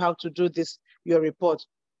creativity of how to do this, your report.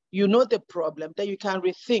 You know the problem, then you can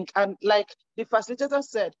rethink. And like the facilitator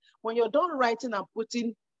said, when you're done writing and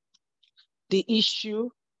putting the issue,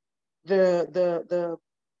 the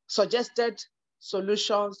suggested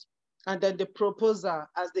solutions, and then the proposal,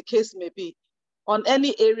 as the case may be, on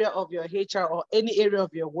any area of your HR or any area of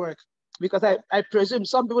your work. Because I presume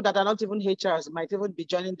some people that are not even HRs might even be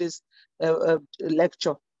joining this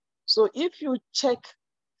lecture. So if you check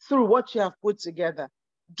through what you have put together,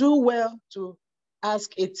 do well to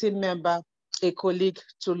ask a team member, a colleague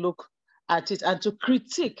to look at it and to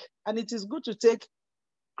critique. And it is good to take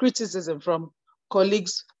criticism from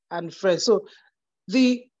colleagues and friends. So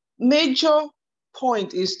the major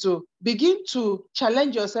point is to begin to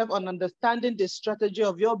challenge yourself on understanding the strategy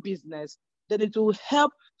of your business. Then it will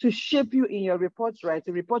help to shape you in your report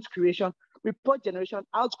writing, report creation, report generation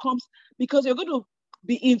outcomes, because you're going to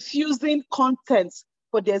be infusing content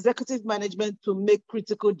for the executive management to make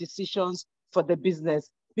critical decisions for the business.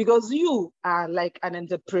 Because you are like an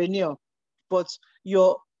entrepreneur, but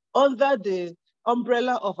you're under the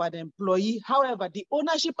umbrella of an employee. However, the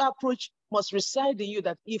ownership approach must reside in you,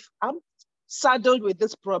 that if I'm saddled with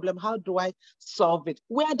this problem, how do I solve it?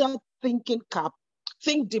 Wear that thinking cap,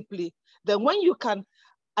 think deeply. Then when you can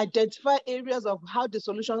identify areas of how the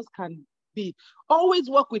solutions can be, always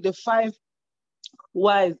work with the 5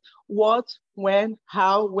 whys: what, when,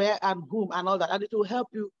 how, where, and whom, and all that. And it will help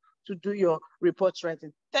you to do your report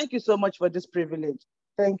writing. Thank you so much for this privilege.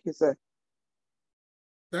 Thank you, sir.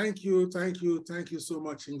 Thank you so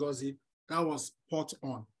much, Ngozi. That was spot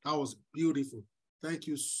on. That was beautiful. Thank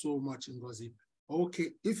you so much, Ngozi.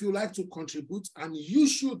 Okay, if you like to contribute, and you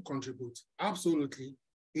should contribute, absolutely,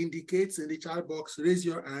 indicate in the chat box, raise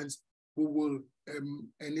your hands. We will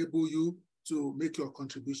enable you to make your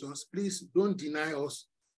contributions. Please don't deny us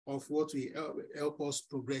of what will help us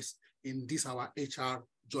progress in this, our HR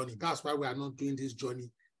journey. That's why we are not doing this journey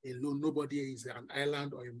alone. Nobody is an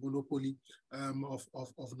island or a monopoly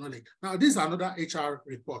of knowledge. Now, this is another HR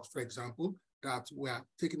report, for example, that we are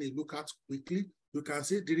taking a look at quickly. You can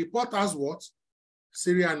see the report has what?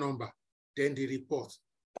 Serial number, then the report,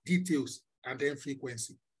 details, and then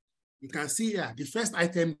frequency. You can see here, the first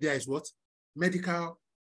item there is what? Medical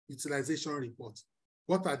utilization report.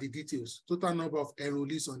 What are the details? Total number of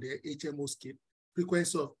enrollees on the HMO scale,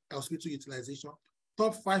 frequency of hospital utilization,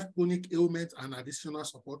 top 5 chronic ailments and additional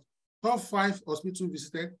support, top 5 hospital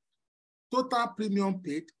visited, total premium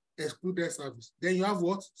paid, excluded service. Then you have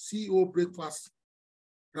what? CEO breakfast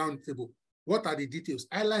roundtable. What are the details?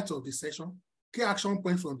 Highlights of the session, key action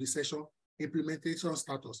points from the session, implementation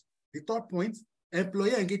status. The third point,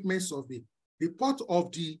 employee engagement survey. Report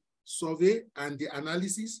of the survey and the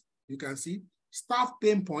analysis, you can see, staff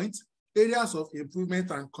pain points, areas of improvement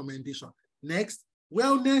and commendation. Next,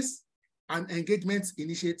 wellness and engagement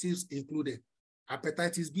initiatives included.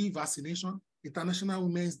 Hepatitis B vaccination, International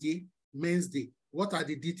Women's Day, Men's Day. What are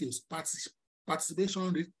the details?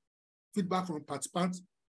 Participation rate, feedback from participants,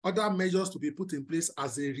 other measures to be put in place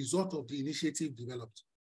as a result of the initiative developed.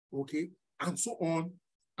 Okay, and so on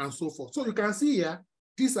and so forth. So you can see here,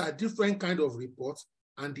 these are different kinds of reports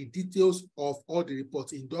and the details of all the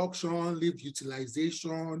reports: induction, leave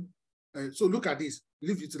utilization. So look at this,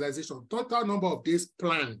 leave utilization, total number of days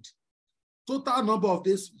planned, total number of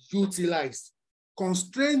days utilized,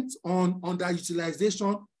 constraints on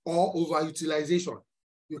underutilization or overutilization.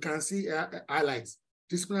 You can see highlights,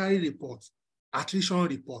 disciplinary report, attrition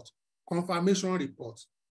report, confirmation report,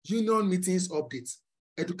 union meetings updates,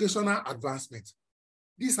 educational advancement.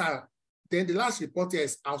 These are, then the last report here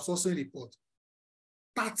is outsourcing report.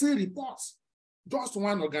 13 reports, just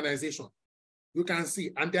one organization. You can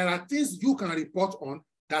see, and there are things you can report on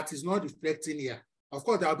that is not reflecting here. Of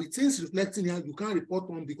course, there will be things reflecting here you can't report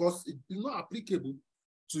on because it is not applicable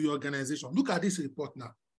to your organization. Look at this report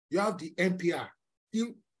now. You have the NPR,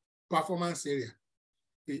 team performance area,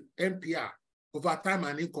 the NPR, overtime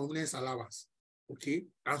and inconvenience allowance, okay,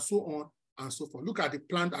 and so on and so forth. Look at the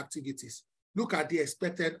planned activities. Look at the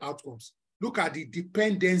expected outcomes. Look at the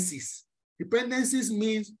dependencies. Dependencies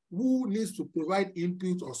means who needs to provide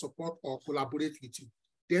input or support or collaborate with you.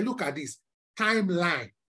 Then look at this, timeline.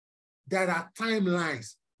 There are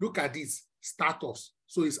timelines. Look at this, status.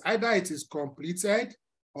 So it's either it is completed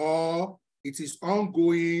or it is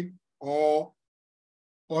ongoing or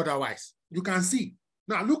otherwise. You can see.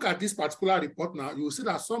 Now look at this particular report now. You will see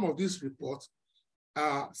that some of these reports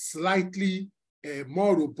are slightly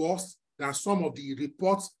more robust than some of the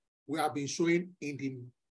reports we have been showing in the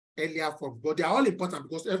earlier form. But they are all important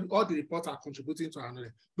because all the reports are contributing to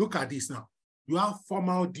another. Look at this now. You have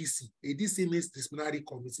formal DC. A DC means disciplinary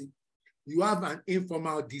committee. You have an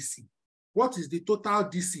informal DC. What is the total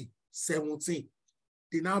DC? 17.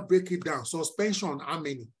 They now break it down. Suspension, how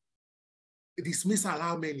many? Dismissal,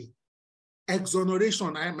 how many?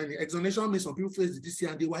 Exoneration, how many? Exoneration means some people face the DC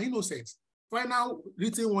and they were innocent. Final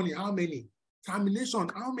written warning, how many? Termination,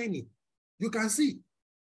 how many? You can see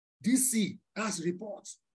DC has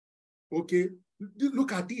reports. Okay,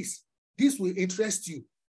 look at this. This will interest you,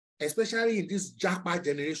 especially in this jackpot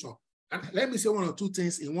generation. And let me say one or two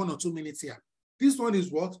things in 1 or 2 minutes here. This one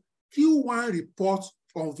is what? Q1 report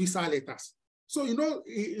on visa letters. So, you know,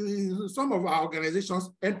 in some of our organizations,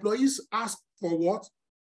 employees ask for what?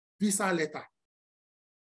 Visa letter.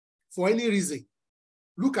 For any reason.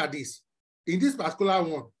 Look at this. In this particular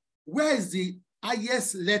one, where is the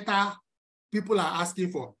highest letter people are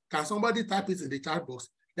asking for? Can somebody type it in the chat box?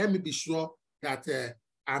 Let me be sure that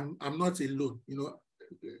I'm not alone. You know,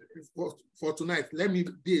 for tonight, let me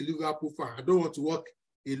be a Liverpool fan. I don't want to work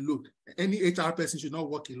alone. Any HR person should not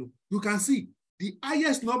work alone. You can see the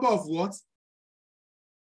highest number of what?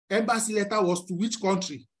 Embassy letter was to which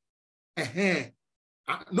country?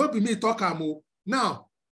 Not be me talk more. Now,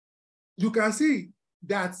 you can see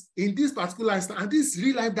that in this particular instance, and this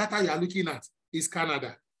real life data you are looking at is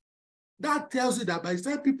Canada. That tells you that by the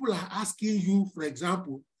time people are asking you, for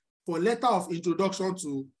example, for letter of introduction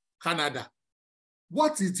to Canada,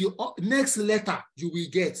 what is the next letter you will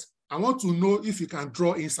get? I want to know if you can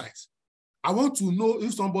draw insights. I want to know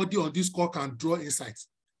if somebody on this call can draw insights.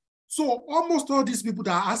 So almost all these people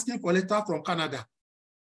that are asking for letter from Canada,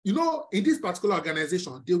 you know, in this particular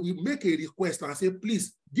organization, they will make a request and say,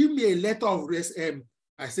 please give me a letter of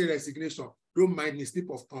resignation. Don't mind me, slip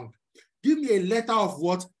of tongue. Give me a letter of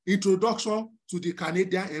what? Introduction to the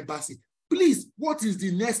Canadian embassy. Please, what is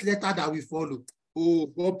the next letter that we follow? Oh,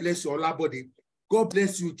 God bless you, Olabode. God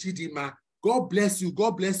bless you, Chidima. God bless you,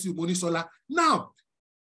 Monisola. Now,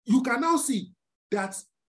 you can now see that,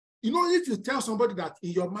 you know, if you tell somebody that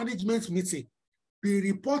in your management meeting, be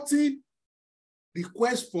reporting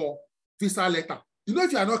request for visa letter. You know,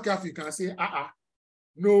 if you are not careful, you can say,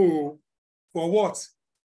 no, for what?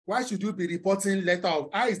 Why should you be reporting letter of,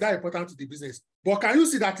 how is that important to the business? But can you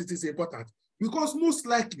see that it is important? Because most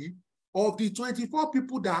likely, of the 24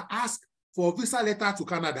 people that ask for visa letter to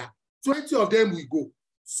Canada, 20 of them will go.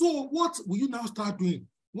 So what will you now start doing?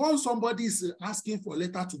 Once somebody is asking for a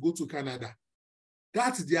letter to go to Canada,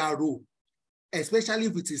 that's their role, especially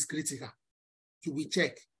if it is critical. You will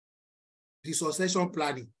check the succession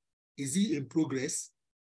planning. Is it in progress?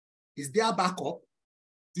 Is there backup?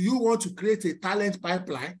 Do you want to create a talent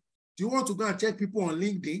pipeline? Do you want to go and check people on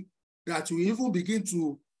LinkedIn that you even begin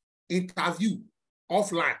to interview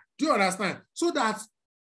offline? Do you understand? So that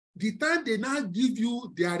the time they now give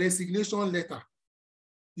you their resignation letter,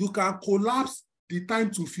 you can collapse the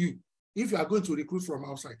time to fill if you are going to recruit from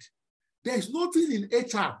outside. There is nothing in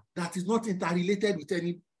HR that is not interrelated with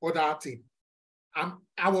any other thing.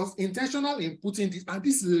 I was intentional in putting this, and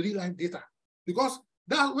this is real life data, because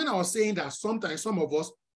that when I was saying that sometimes some of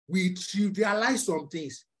us, we trivialize some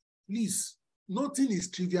things. Please, nothing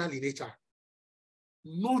is trivial in HR.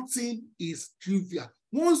 Nothing is trivial.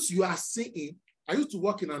 Once you are seeing, I used to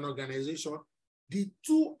work in an organization, the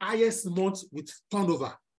 2 highest months with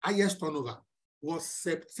turnover, highest turnover, was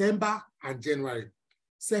September and January.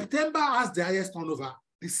 September has the highest turnover.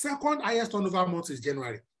 The second highest turnover month is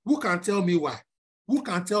January. Who can tell me why? Who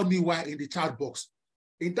can tell me why in the chat box?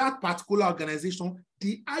 In that particular organization,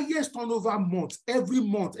 the highest turnover month, every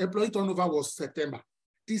month, employee turnover was September.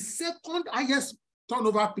 The second highest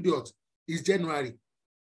turnover period is January.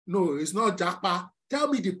 No, it's not jackpot. Tell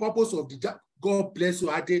me the purpose of the jackpot. God bless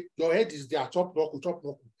you, Ade. Your head is there. Chop knock, chop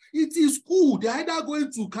knock. It is cool. They're either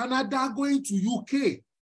going to Canada, going to UK.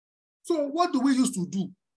 So what do we used to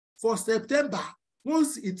do? For September,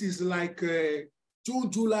 once it is like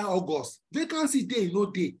June, July, August, vacancy day,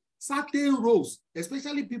 no day. Certain roles,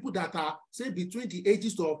 especially people that are, say, between the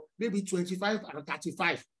ages of maybe 25 and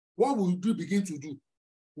 35, what will we begin to do?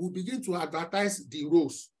 We'll begin to advertise the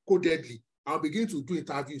roles codedly. I'll begin to do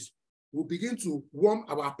interviews. We'll begin to warm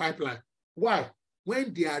our pipeline. Why?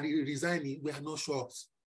 When they are resigning, we are not shocked.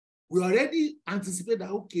 We already anticipate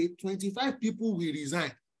that, okay, 25 people will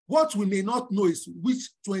resign. What we may not know is which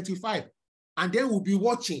 25. And then we'll be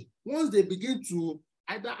watching. Once they begin to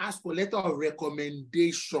either ask for letter of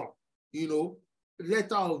recommendation, you know,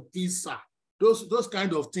 letter of visa, those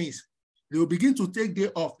kind of things, they will begin to take day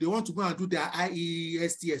off. They want to go and do their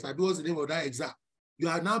IESTS. I don't know what's the name of that exam. You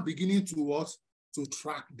are now beginning to what? To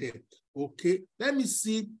track them. Okay. Let me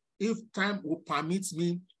see if time will permit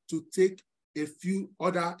me to take a few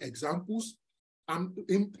other examples. I'm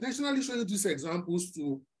intentionally showing you these examples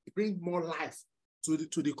to bring more life to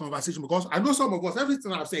the conversation, because I know some of us,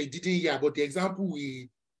 everything I've said, didn't hear, but the example we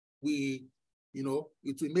you know,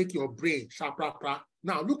 it will make your brain sharper.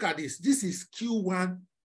 Now look at this. This is Q1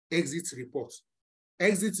 exit report.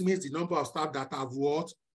 Exit means the number of staff that have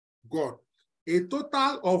what? Gone. A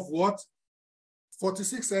total of what?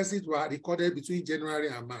 46 exits were recorded between January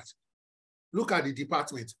and March. Look at the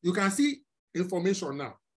department. You can see information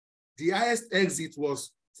now. The highest exit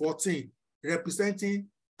was 14, representing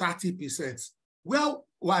 30%. Where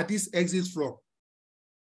were these exits from?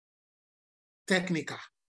 Technical.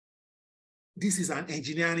 This is an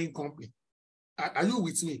engineering company. Are you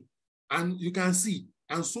with me? And you can see,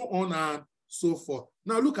 and so on and so forth.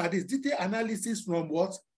 Now look at this, detailed analysis from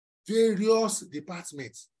what? Various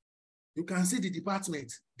departments. You can see the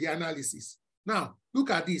department, the analysis. Now, look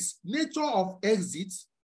at this, nature of exits,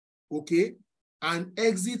 okay, and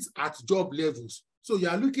exits at job levels. So you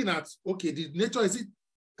are looking at, okay, the nature, is it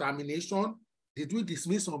termination? Did we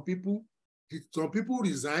dismiss some people? Did some people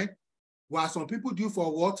resign? Were some people due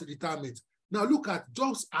for what? Retirement. Now look at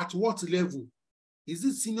jobs at what level? Is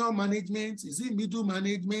it senior management? Is it middle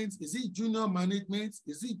management? Is it junior management?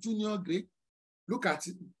 Is it junior grade? Look at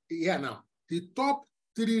it here now. The top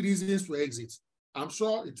 3 reasons for exit. I'm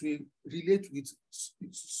sure it will relate with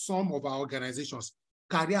some of our organizations.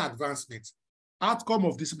 Career advancement, outcome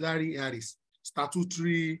of disciplinary hearings,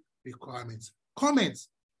 statutory requirements. Comments.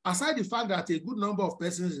 Aside the fact that a good number of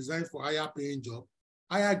persons resign for higher paying job,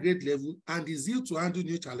 higher grade level, and the zeal to handle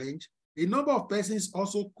new challenge, a number of persons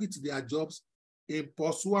also quit their jobs in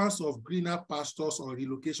pursuance of greener pastures or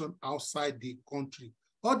relocation outside the country.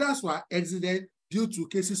 Others were exited due to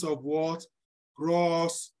cases of what?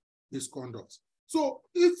 Gross misconduct. So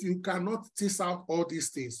if you cannot tease out all these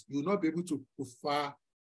things, you'll not be able to prefer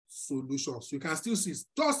solutions. You can still see,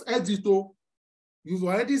 just exit. You've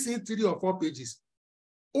already seen 3 or 4 pages.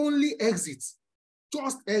 Only exit,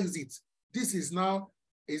 just exit. This is now,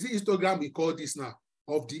 is it histogram we call this now,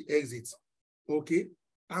 of the exit, okay?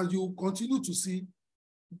 And you continue to see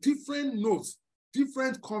different notes,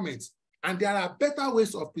 different comments, and there are better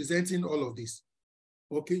ways of presenting all of this.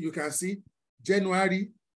 Okay, you can see January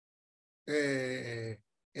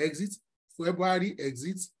exit, February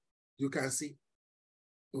exit, you can see.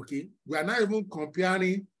 Okay, we are not even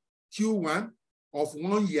comparing Q1 of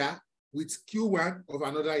one year with Q1 of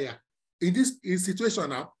another year. In this situation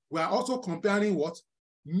now, we are also comparing what?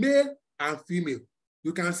 Male and female.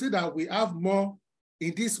 You can see that we have more,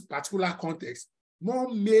 in this particular context,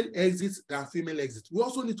 more male exits than female exits. We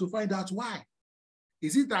also need to find out why.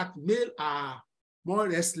 Is it that male are more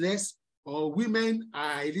restless, or women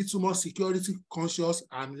are a little more security conscious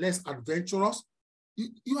and less adventurous?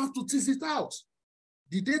 You have to tease it out.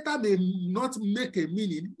 The data may not make a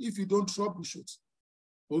meaning if you don't troubleshoot.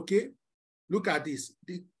 Okay, look at this.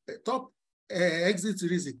 The top exit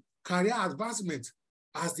reason, career advancement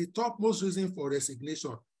as the topmost reason for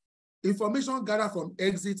resignation. Information gathered from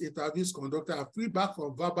exit interviews conducted and feedback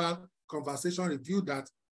from verbal conversation revealed that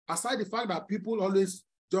aside the fact that people always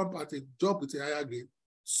jump at a job with a higher grade,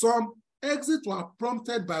 some exits were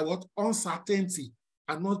prompted by what? Uncertainty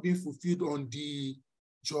and not being fulfilled on the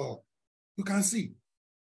job. You can see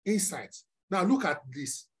insights. Now look at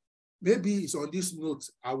this. Maybe it's on this note,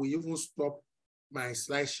 I will even stop my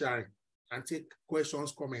slide sharing and take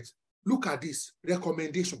questions, comments. Look at this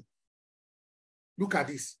recommendation. Look at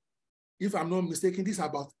this. If I'm not mistaken, this is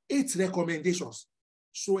about 8 recommendations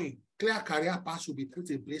showing clear career paths should be put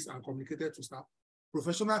in place and communicated to staff.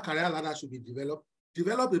 Professional career ladder should be developed.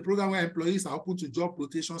 Develop a program where employees are open to job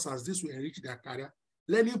rotations as this will enrich their career.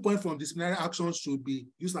 Learning point from disciplinary actions should be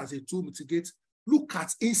used as a tool to mitigate. Look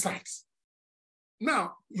at insights.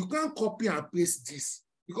 Now, you can't copy and paste this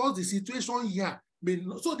because the situation here may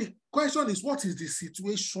not. So the question is, what is the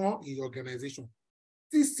situation in your organization?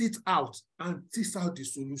 Tease it out and tease out the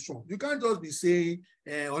solution. You can't just be saying,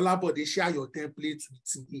 Olabode, share your template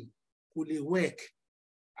with me. Could it work?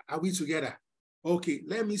 Are we together? Okay,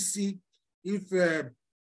 let me see if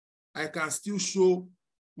I can still show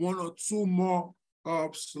 1 or 2 more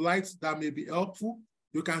slides that may be helpful.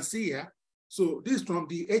 You can see here. So this is from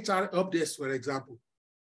the HR help desk, for example.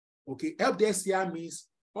 Okay, help desk here means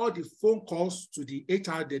all the phone calls to the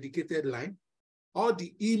HR dedicated line, all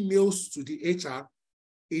the emails to the HR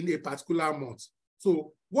in a particular month.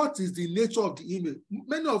 So what is the nature of the email?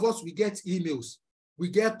 Many of us, we get emails, we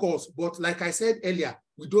get calls, but like I said earlier,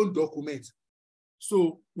 we don't document.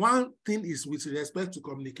 So one thing is with respect to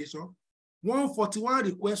communication. 141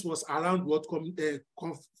 requests was around what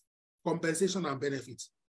compensation and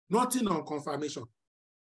benefits. Nothing on confirmation.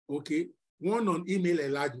 Okay, 1 on email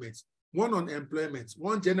enlargement, 1 on employment,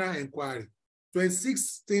 1 general inquiry.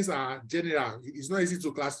 26 things are general. It's not easy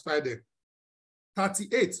to classify them.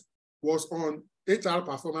 38 was on HR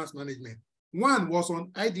performance management. 1 was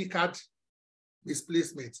on ID card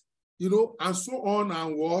misplacement. you know, and so on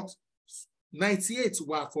and what. 98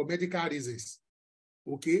 were for medical reasons.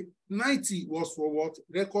 Okay, 90 was for what?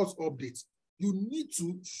 Records updates. You need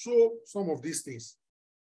to show some of these things.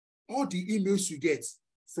 All the emails you get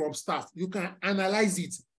from staff, you can analyze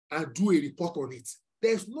it and do a report on it.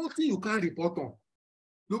 There's nothing you can't report on.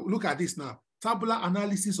 Look at this now. Tabular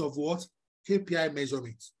analysis of what? KPI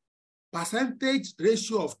measurements. Percentage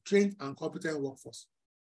ratio of trained and competent workforce.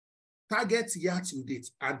 Target year to date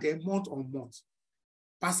and then month on month.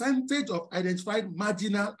 Percentage of identified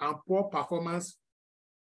marginal and poor performance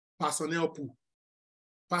personnel pool.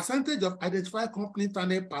 Percentage of identified company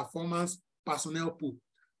internal performance personnel pool.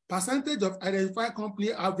 Percentage of identified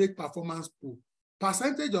company average performance pool.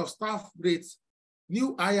 Percentage of staff rates,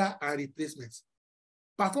 new hire and replacements.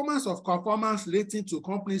 Performance of conformance rating to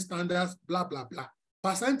company standards, blah, blah, blah.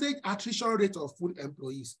 Percentage attrition rate of full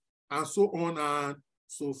employees, and so on and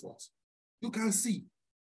so forth. You can see,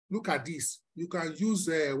 look at this. You can use,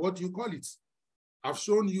 what do you call it? I've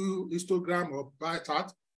shown you histogram or bar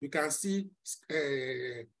chart. You can see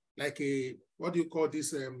like a, what do you call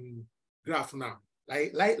this graph now?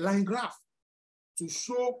 Like line graph to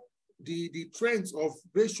show the trends of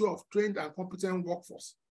ratio of trained and competent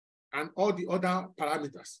workforce and all the other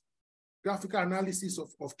parameters. Graphical analysis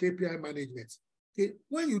of KPI management. Okay,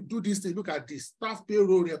 when you do this thing, look at this, staff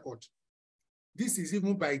payroll record. This is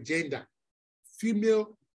even by gender,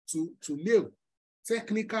 female to male,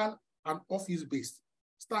 technical and office-based.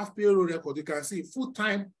 Staff payroll record, you can see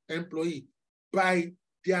full-time employee by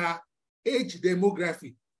their age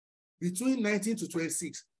demography between 19 to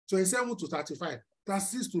 26, 27 to 35,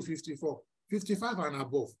 36 to 54, 55 and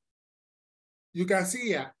above. You can see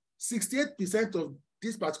here, 68% of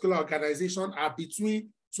this particular organization are between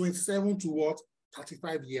 27 to what?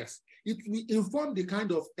 35 years. It will inform the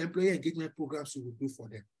kind of employee engagement programs you will do for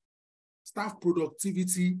them. Staff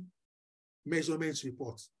productivity measurement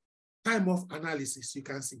reports. Time off analysis, you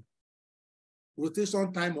can see.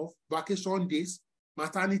 Rotation time off, vacation days,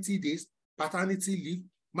 maternity days, paternity leave,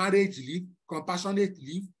 marriage leave, compassionate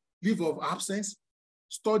leave, leave of absence,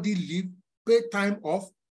 study leave, paid time off,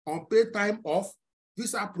 unpaid time off,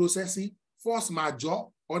 visa processing, force majeure,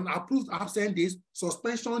 unapproved absent days,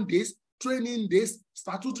 suspension days, training days,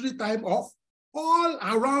 statutory time off, all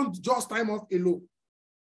around just time off alone.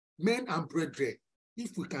 Men and brethren,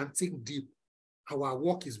 if we can think deep, our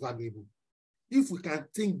work is valuable. If we can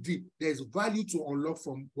think deep, there's value to unlock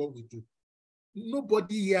from what we do.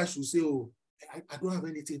 Nobody here should say, oh, I don't have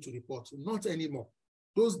anything to report. Not anymore.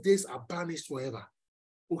 Those days are banished forever.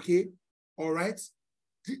 Okay? All right?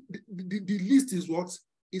 The list is what?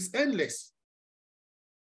 It's endless.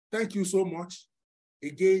 Thank you so much.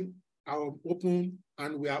 Again, I'm open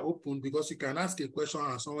and we are open because you can ask a question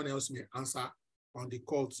and someone else may answer on the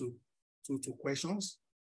call to questions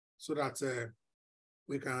so that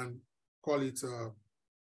we can call it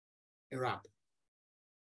a wrap.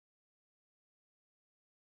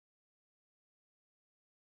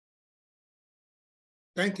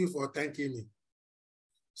 Thank you for thanking me.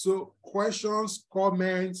 So questions,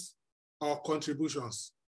 comments, or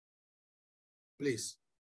contributions, please.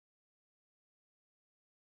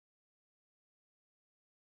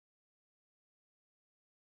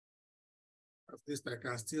 At least I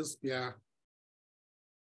can still spare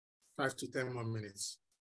 5 to 10 more minutes.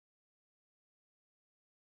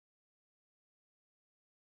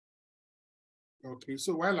 Okay,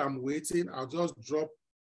 so while I'm waiting, I'll just drop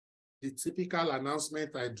the typical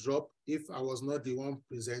announcement I drop if I was not the one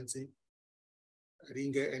presenting. I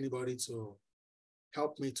didn't get anybody to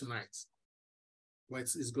help me tonight. But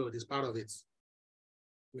it's good, it's part of it.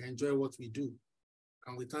 We enjoy what we do.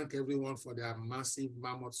 And we thank everyone for their massive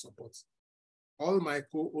mammoth support. All my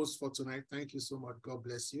co-hosts for tonight, thank you so much. God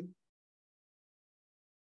bless you.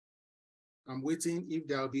 I'm waiting if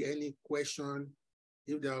there will be any question,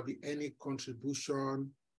 if there will be any contribution,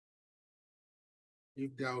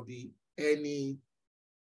 if there will be any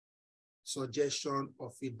suggestion or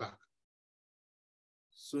feedback.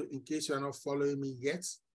 So in case you are not following me yet,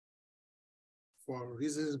 for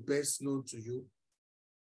reasons best known to you,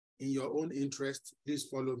 in your own interest, please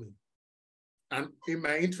follow me. And in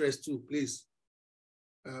my interest too, please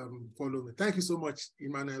follow me. Thank you so much,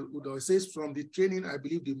 Emmanuel Udo. It says from the training, I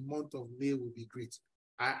believe the month of May will be great.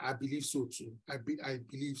 I believe so too. I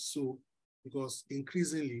believe so because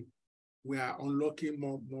increasingly we are unlocking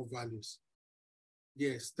more values.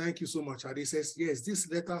 Yes, thank you so much. Ade says, yes, these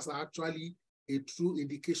letters are actually a true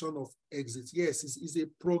indication of exit. Yes, it's a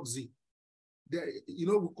proxy. You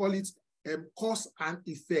know, we call it cause and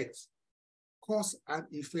effect. Cause and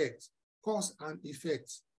effect. Cause and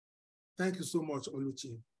effect. Thank you so much,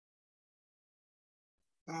 Oluchi.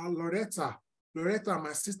 Loretta,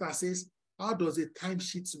 my sister says, how does a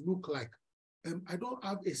timesheet look like? I don't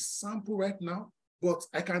have a sample right now, but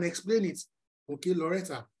I can explain it. Okay,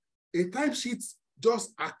 Loretta, a timesheet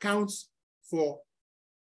just accounts for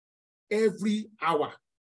every hour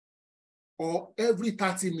or every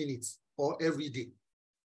 30 minutes or every day.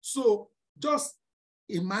 So just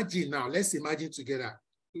imagine now, let's imagine together,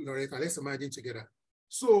 Loretta, let's imagine together.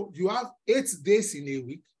 So you have 8 days in a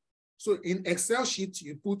week. So in Excel sheet,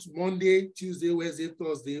 you put Monday, Tuesday, Wednesday,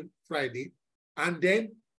 Thursday, Friday, and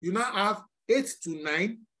then you now have 8 to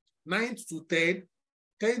 9, 9 to 10,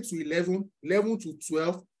 10 to 11, 11 to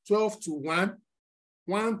 12, 12 to 1,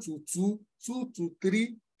 1 to 2, 2 to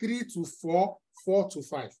 3, 3 to 4, 4 to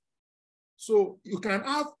 5. So you can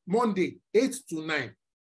have Monday, 8 to 9,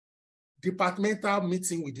 departmental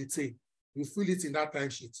meeting with the team. You fill it in that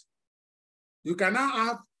timesheet. You can now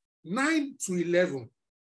have 9 to 11,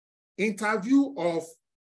 interview of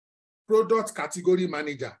product category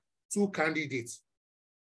manager, 2 candidates.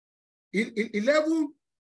 11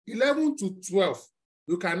 to 12,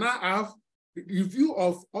 you can now have review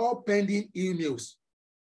of all pending emails.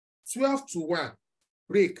 12 to 1,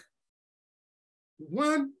 break.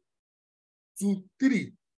 1 to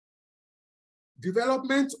 3,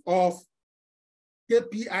 development of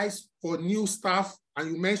KPIs for new staff,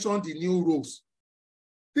 and you mentioned the new roles.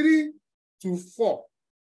 3 to 4,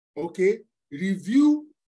 okay, review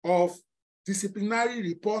of disciplinary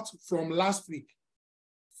report from last week.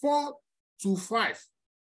 4 to 5,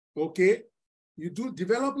 okay, you do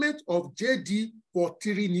development of JD for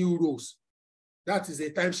 3 new roles. That is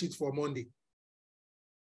a timesheet for Monday.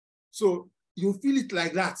 So you fill it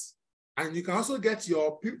like that. And you can also get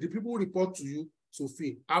the people who report to you to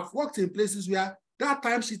fill. I've worked in places where that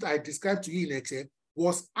timesheet I described to you in Excel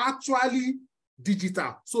was actually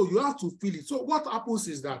digital. So you have to fill it. So what happens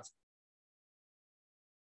is that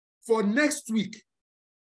for next week,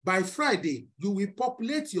 by Friday, you will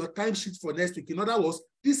populate your timesheet for next week. In other words,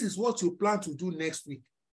 this is what you plan to do next week.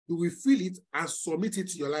 You will fill it and submit it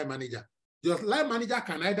to your line manager. Your line manager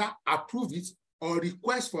can either approve it or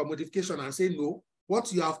request for a modification and say, no,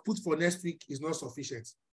 what you have put for next week is not sufficient.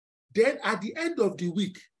 Then at the end of the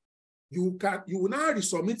week, you will now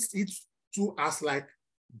resubmit it to as like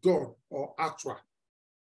done or actual.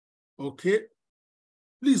 Okay?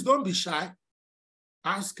 Please don't be shy.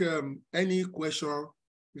 Ask any question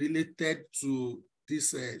related to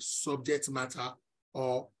this subject matter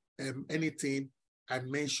or anything I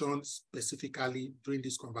mentioned specifically during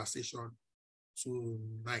this conversation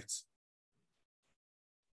tonight.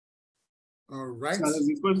 All right. So there's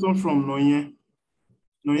a question from Noye.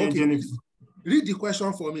 Okay, Jennifer. Read the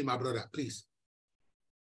question for me, my brother, please.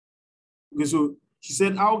 Okay, so she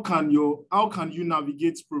said, how can you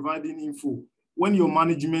navigate providing info when your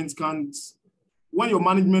management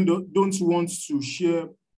don't want to share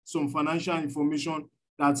some financial information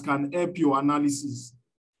that can help your analysis?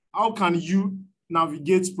 How can you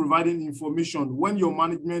navigate providing information when your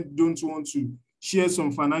management don't want to share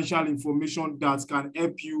some financial information that can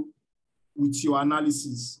help you with your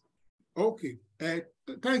analysis? Okay,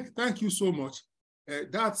 thank you so much.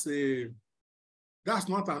 That's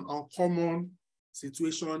not an uncommon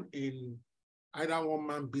situation in either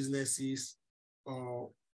one-man businesses or,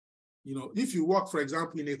 you know, if you work, for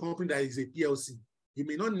example, in a company that is a PLC, you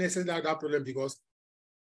may not necessarily have that problem because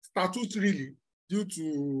statutorily, due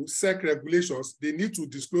to SEC regulations, they need to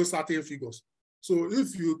disclose certain figures. So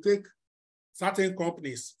if you take certain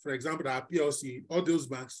companies, for example, that are PLC, all those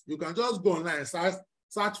banks, you can just go online and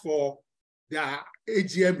search for their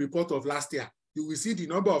AGM report of last year. You will see the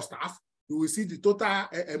number of staff. You will see the total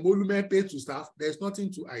emolument paid to staff. There's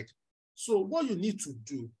nothing to hide. So what you need to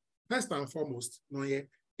do, first and foremost, Noye,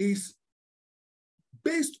 is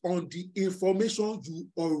based on the information you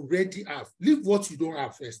already have. Leave what you don't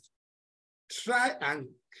have first. Try and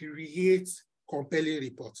create compelling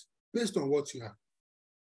reports based on what you have.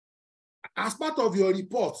 As part of your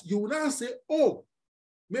report, you will now say, oh,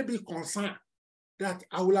 maybe concern that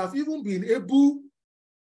I will have even been able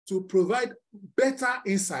to provide better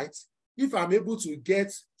insights if I'm able to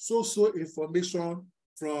get so information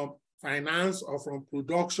from finance or from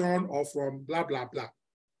production or from blah, blah, blah.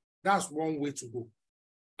 That's one way to go.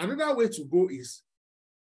 Another way to go is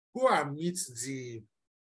go and meet the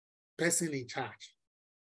person in charge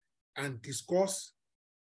and discuss.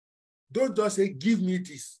 Don't just say, give me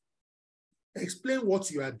this. Explain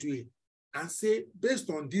what you are doing and say, based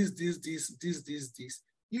on this,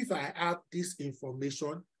 if I have this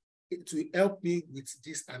information, it will help me with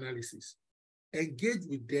this analysis. Engage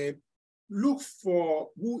with them. Look for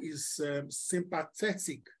who is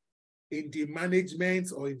sympathetic in the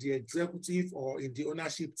management or in the executive or in the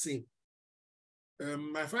ownership team.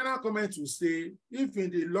 My final comment will say, if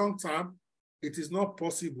in the long term, it is not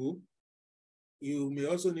possible, you may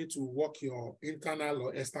also need to work your internal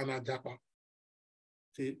or external JAPA.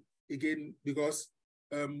 Okay, again, because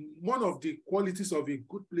one of the qualities of a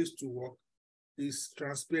good place to work is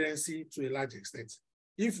transparency to a large extent.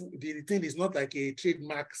 If the thing is not like a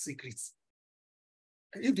trademark secret,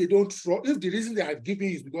 if they don't trust, if the reason they are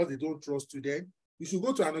giving is because they don't trust you, then you should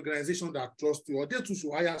go to an organization that trusts you, or they too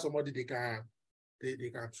should hire somebody they can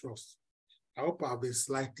trust. I hope I've been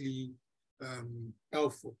slightly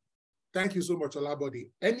helpful. Thank you so much, Olabode.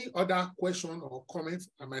 Any other question or comment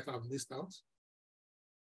I might have missed out?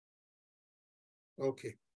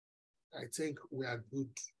 Okay, I think we are good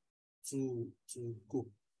to go.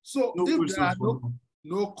 So if there are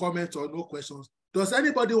no comments or no questions, does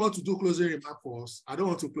anybody want to do closing remark for us? I don't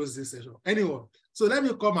want to close this session. Anyone? So let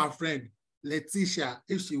me call my friend, Letitia,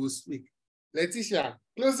 if she will speak. Letitia,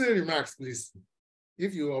 closing remarks, please,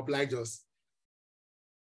 if you oblige us.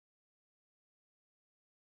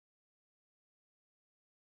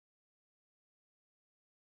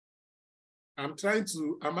 I'm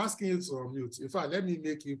asking you to unmute. In fact, let me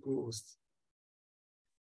make you co-host.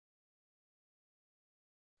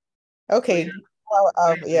 Okay.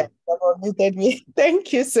 Well, yeah, you unmuted me.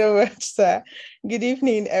 Thank you so much, sir. Good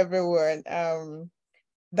evening, everyone.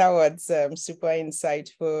 That was super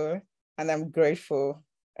insightful, and I'm grateful.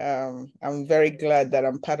 I'm very glad that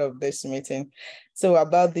I'm part of this meeting. So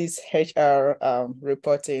about this HR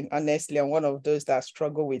reporting, honestly, I'm one of those that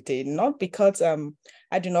struggle with it, not because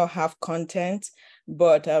I do not have content,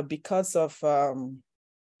 but because of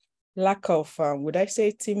lack of, would I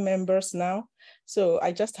say, team members now? So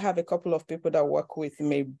I just have a couple of people that work with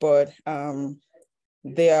me, but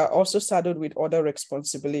they are also saddled with other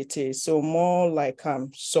responsibilities. So more like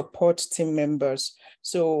support team members.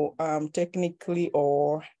 So technically,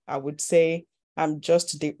 or I would say I'm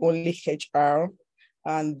just the only HR,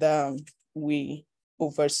 and we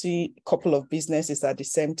oversee a couple of businesses at the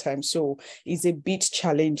same time. So it's a bit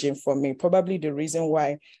challenging for me. Probably the reason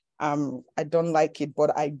why I don't like it,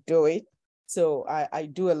 but I do it. So I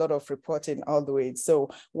do a lot of reporting all the way. So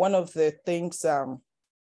one of the things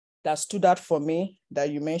that stood out for me that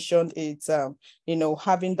you mentioned is,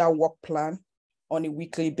 having that work plan on a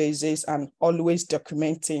weekly basis and always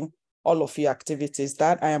documenting all of your activities.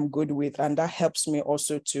 That I am good with, and that helps me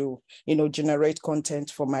also to, generate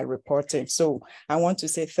content for my reporting. So I want to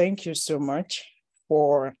say thank you so much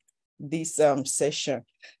for this session.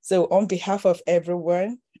 So on behalf of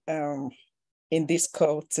everyone in this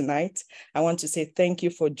call tonight, I want to say thank you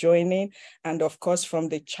for joining. And of course, from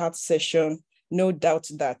the chat session, no doubt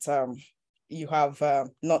that you have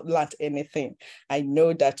not learned anything. I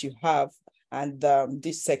know that you have. And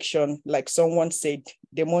this section, like someone said,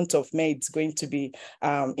 the month of May, it's going to be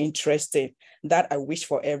interesting. That I wish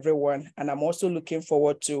for everyone. And I'm also looking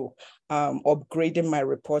forward to upgrading my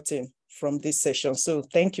reporting from this session. So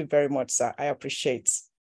thank you very much, sir. I appreciate it.